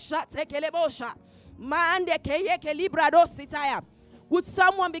librada bosha tekelebosha. Would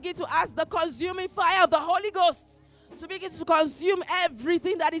someone begin to ask the consuming fire of the Holy Ghost to begin to consume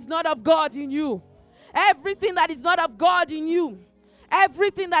everything that is not of God in you? Everything that is not of God in you.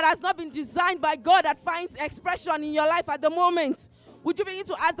 Everything that has not been designed by God that finds expression in your life at the moment. Would you begin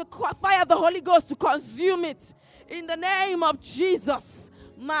to ask the fire of the Holy Ghost to consume it? In the name of Jesus.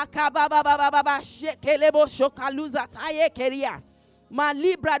 Ma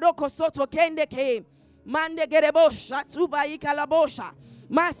libra do kosoto kende ke. Mande gerebosha tuba ikalabosha.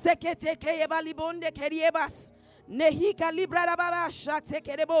 Ma sekete ke ebalibonde keriebas. Nehika libra da babasha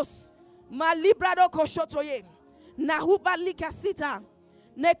tekerebos. Ma libra do koshotoye. Nahuba likasita.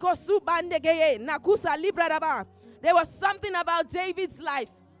 Nekosu bandegeye. Nakusa libra da ba. There was something about David's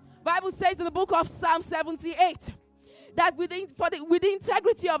life. Bible says in the book of Psalm 78 that with the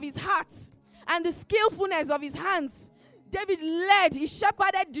integrity of his heart and the skillfulness of his hands, David led, he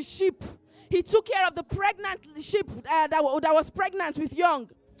shepherded the sheep. He took care of the pregnant sheep that was pregnant with young.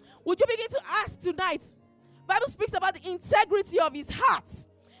 Would you begin to ask tonight? Bible speaks about the integrity of his heart.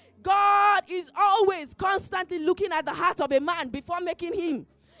 God is always constantly looking at the heart of a man before making him,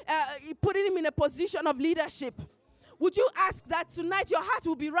 putting him in a position of leadership. Would you ask that tonight your heart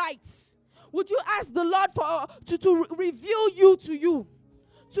will be right? Would you ask the Lord to reveal you to you,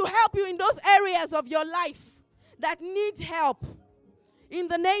 to help you in those areas of your life that need help? In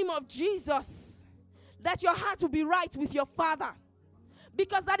the name of Jesus, that your heart will be right with your Father.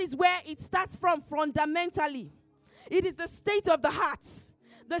 Because that is where it starts from fundamentally. It is the state of the heart.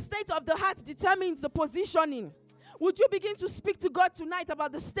 The state of the heart determines the positioning. Would you begin to speak to God tonight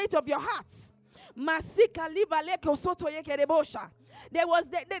about the state of your heart? There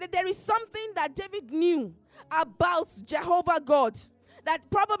is something that David knew about Jehovah God that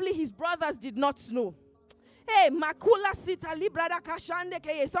probably his brothers did not know. Hey, makula sita librada kashande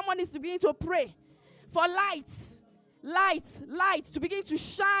keye. Someone needs to begin to pray for light to begin to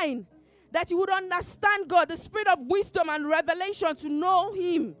shine, that you would understand God, the spirit of wisdom and revelation, to know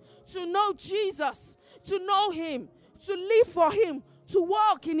him, to know Jesus, to know him, to live for him, to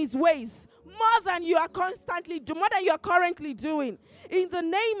walk in his ways more than you are currently doing. In the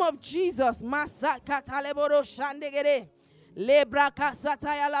name of Jesus, masaka taleboro shandegere. Lebra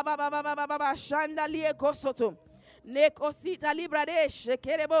kasataya la baba shanda lie kosoto nekosita librade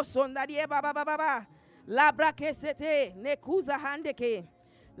shekerebo sondadie baba labra kesete nekuza handeke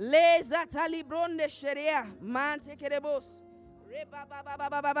leza talibronde sheria mante kerebos reba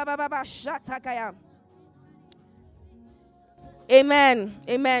baba shatakaya.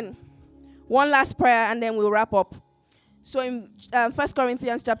 Amen. One last prayer and then we'll wrap up. So in 1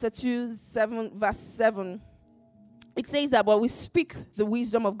 Corinthians chapter 2, verse 7, it says that, but we speak the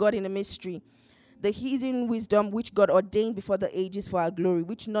wisdom of God in a mystery, the hidden wisdom which God ordained before the ages for our glory,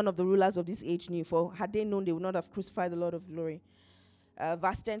 which none of the rulers of this age knew, for had they known, they would not have crucified the Lord of glory.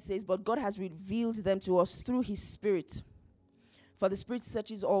 Verse 10 says, but God has revealed them to us through his Spirit. For the Spirit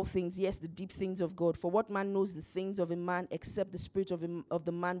searches all things, yes, the deep things of God. For what man knows the things of a man except the spirit of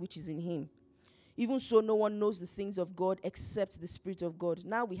the man which is in him? Even so, no one knows the things of God except the Spirit of God.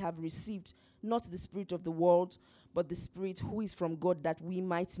 Now we have received not the spirit of the world, but the Spirit who is from God, that we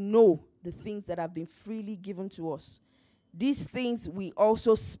might know the things that have been freely given to us. These things we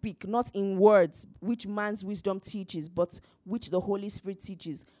also speak, not in words which man's wisdom teaches, but which the Holy Spirit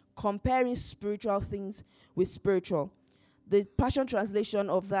teaches, comparing spiritual things with spiritual. The Passion Translation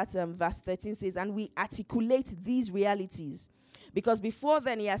of that verse 13 says, and we articulate these realities, because before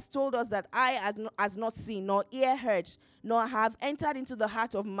then he has told us that eye has not seen, nor ear heard, nor have entered into the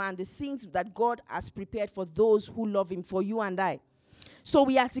heart of man the things that God has prepared for those who love him, for you and I. So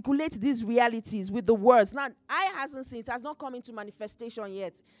we articulate these realities with the words. Now, eye hasn't seen, it has not come into manifestation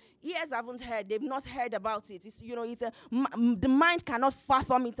yet. Ears haven't heard, they've not heard about it. The mind cannot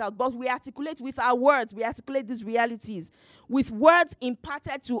fathom it out, but we articulate with our words. We articulate these realities with words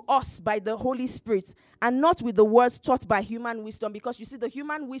imparted to us by the Holy Spirit, and not with the words taught by human wisdom, because you see, the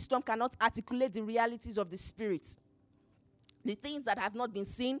human wisdom cannot articulate the realities of the Spirit. The things that have not been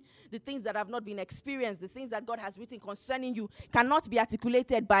seen, the things that have not been experienced, the things that God has written concerning you cannot be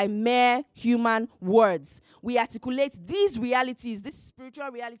articulated by mere human words. We articulate these realities, these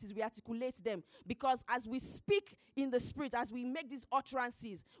spiritual realities, we articulate them because as we speak in the Spirit, as we make these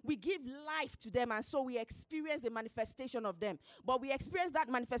utterances, we give life to them, and so we experience a manifestation of them. But we experience that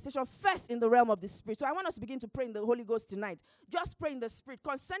manifestation first in the realm of the Spirit. So I want us to begin to pray in the Holy Ghost tonight. Just pray in the Spirit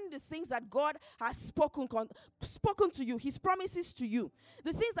concerning the things that God has spoken to you, his promises to you,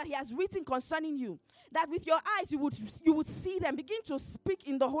 the things that he has written concerning you, that with your eyes you would see them. Begin to speak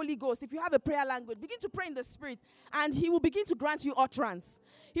in the Holy Ghost. If you have a prayer language, begin to pray in the Spirit, and he will begin to grant you utterance.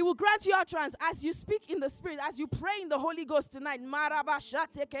 He will grant you utterance as you speak in the Spirit, as you pray in the Holy Ghost tonight.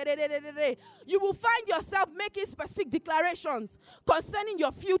 You will find yourself making specific declarations concerning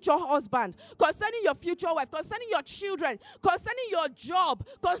your future husband, concerning your future wife, concerning your children, concerning your job,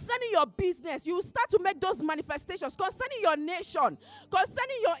 concerning your business. You will start to make those manifestations concerning your nation,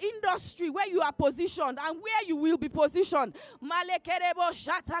 concerning your industry, where you are positioned and where you will be positioned.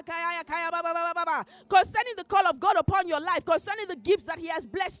 Concerning the call of God upon your life, concerning the gifts that He has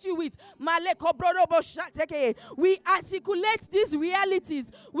blessed you with. We articulate these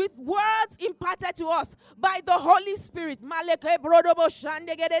realities with words imparted to us by the Holy Spirit.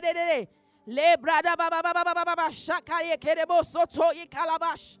 Le brada baba baba baba baba shakaye kerebo soto I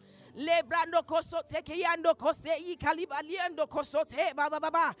kalabash. Le brando kosote kiyando kose I kalibaliando kosote baba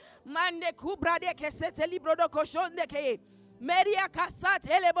baba. Mande kubrade kesete librodo koshonde ke. Meria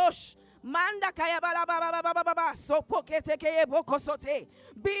kasate lebosh. Manda kaya baba baba baba baba so pokete keye bokosote.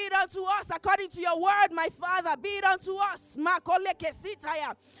 Be it unto us according to your word, my Father. Be it unto us. Makole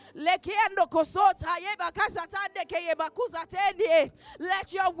kesitaya. Lekiendo kosota ye bakasatande keye bakuzatende.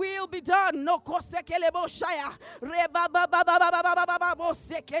 Let your will be done. No kosekele boshaya. Reba baba baba baba baba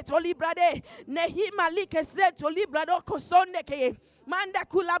moseketo librade. Nehima likeseto librado kosonde keye.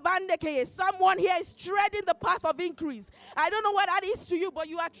 Someone here is treading the path of increase. I don't know what that is to you, but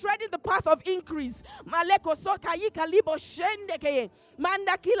you are treading the path of increase. Maleko soka yika libo shende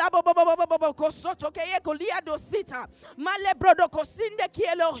manda kila bobo kosoto keye kolia dosita male brodo kosinde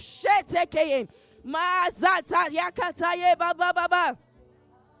kielo shete keye mazata yakata ye baba baba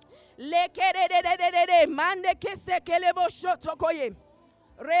lekere mande kese kelebo shoto koye.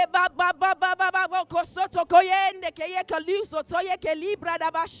 Reba baba baba kosoto koyende keye kaluso toye kelibra da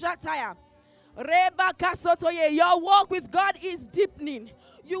bashataya. Reba kasotoye. Your walk with God is deepening.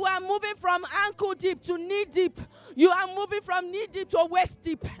 You are moving from ankle deep to knee deep. You are moving from knee deep to waist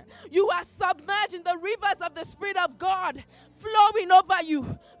deep. You are submerged in the rivers of the Spirit of God, flowing over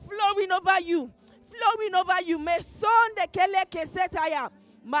you, flowing over you, flowing over you. Meson de kele kesetaya.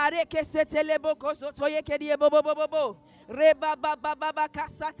 Mare kesetelebo kosotoye kedie bobo. Reba baba baba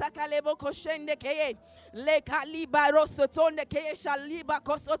kasata kalebo koshende keye le kaliba rosotonde keye shaliba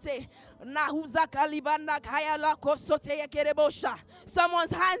kosote nahuza kalibanda kaya la kosote yekerebosha.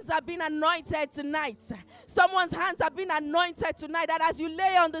 Someone's hands have been anointed tonight. Someone's hands have been anointed tonight, that as you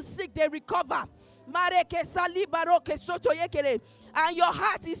lay on the sick, they recover. Mareke saliba roke soto yekere. And your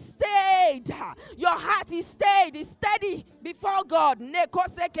heart is stayed. Your heart is stayed, is steady before God.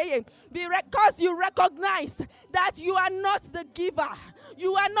 Because you recognize that you are not the giver.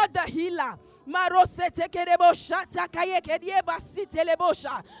 You are not the healer.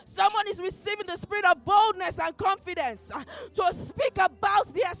 Someone is receiving the spirit of boldness and confidence to speak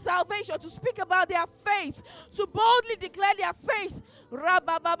about their salvation, to speak about their faith, to boldly declare their faith.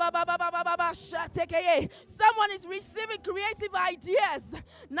 Someone is receiving creative ideas.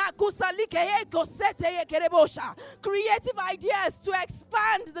 Creative ideas to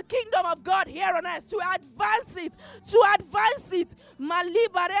expand the kingdom of God here on earth, to advance it,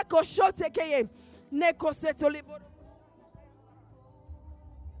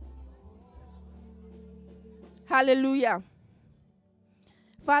 Hallelujah.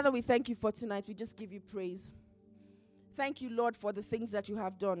 Father, we thank you for tonight. We just give you praise. Thank you, Lord, for the things that you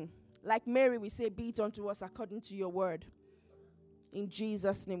have done. Like Mary, we say, be it unto us according to your word. In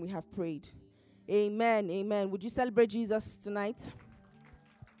Jesus' name we have prayed. Amen. Amen. Would you celebrate Jesus tonight?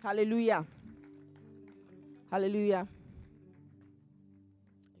 Hallelujah. Hallelujah.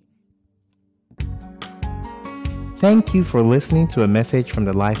 Thank you for listening to a message from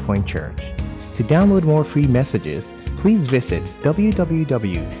the LifePoint Church. To download more free messages, please visit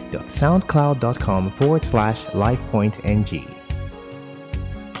www.soundcloud.com/LifePointNG.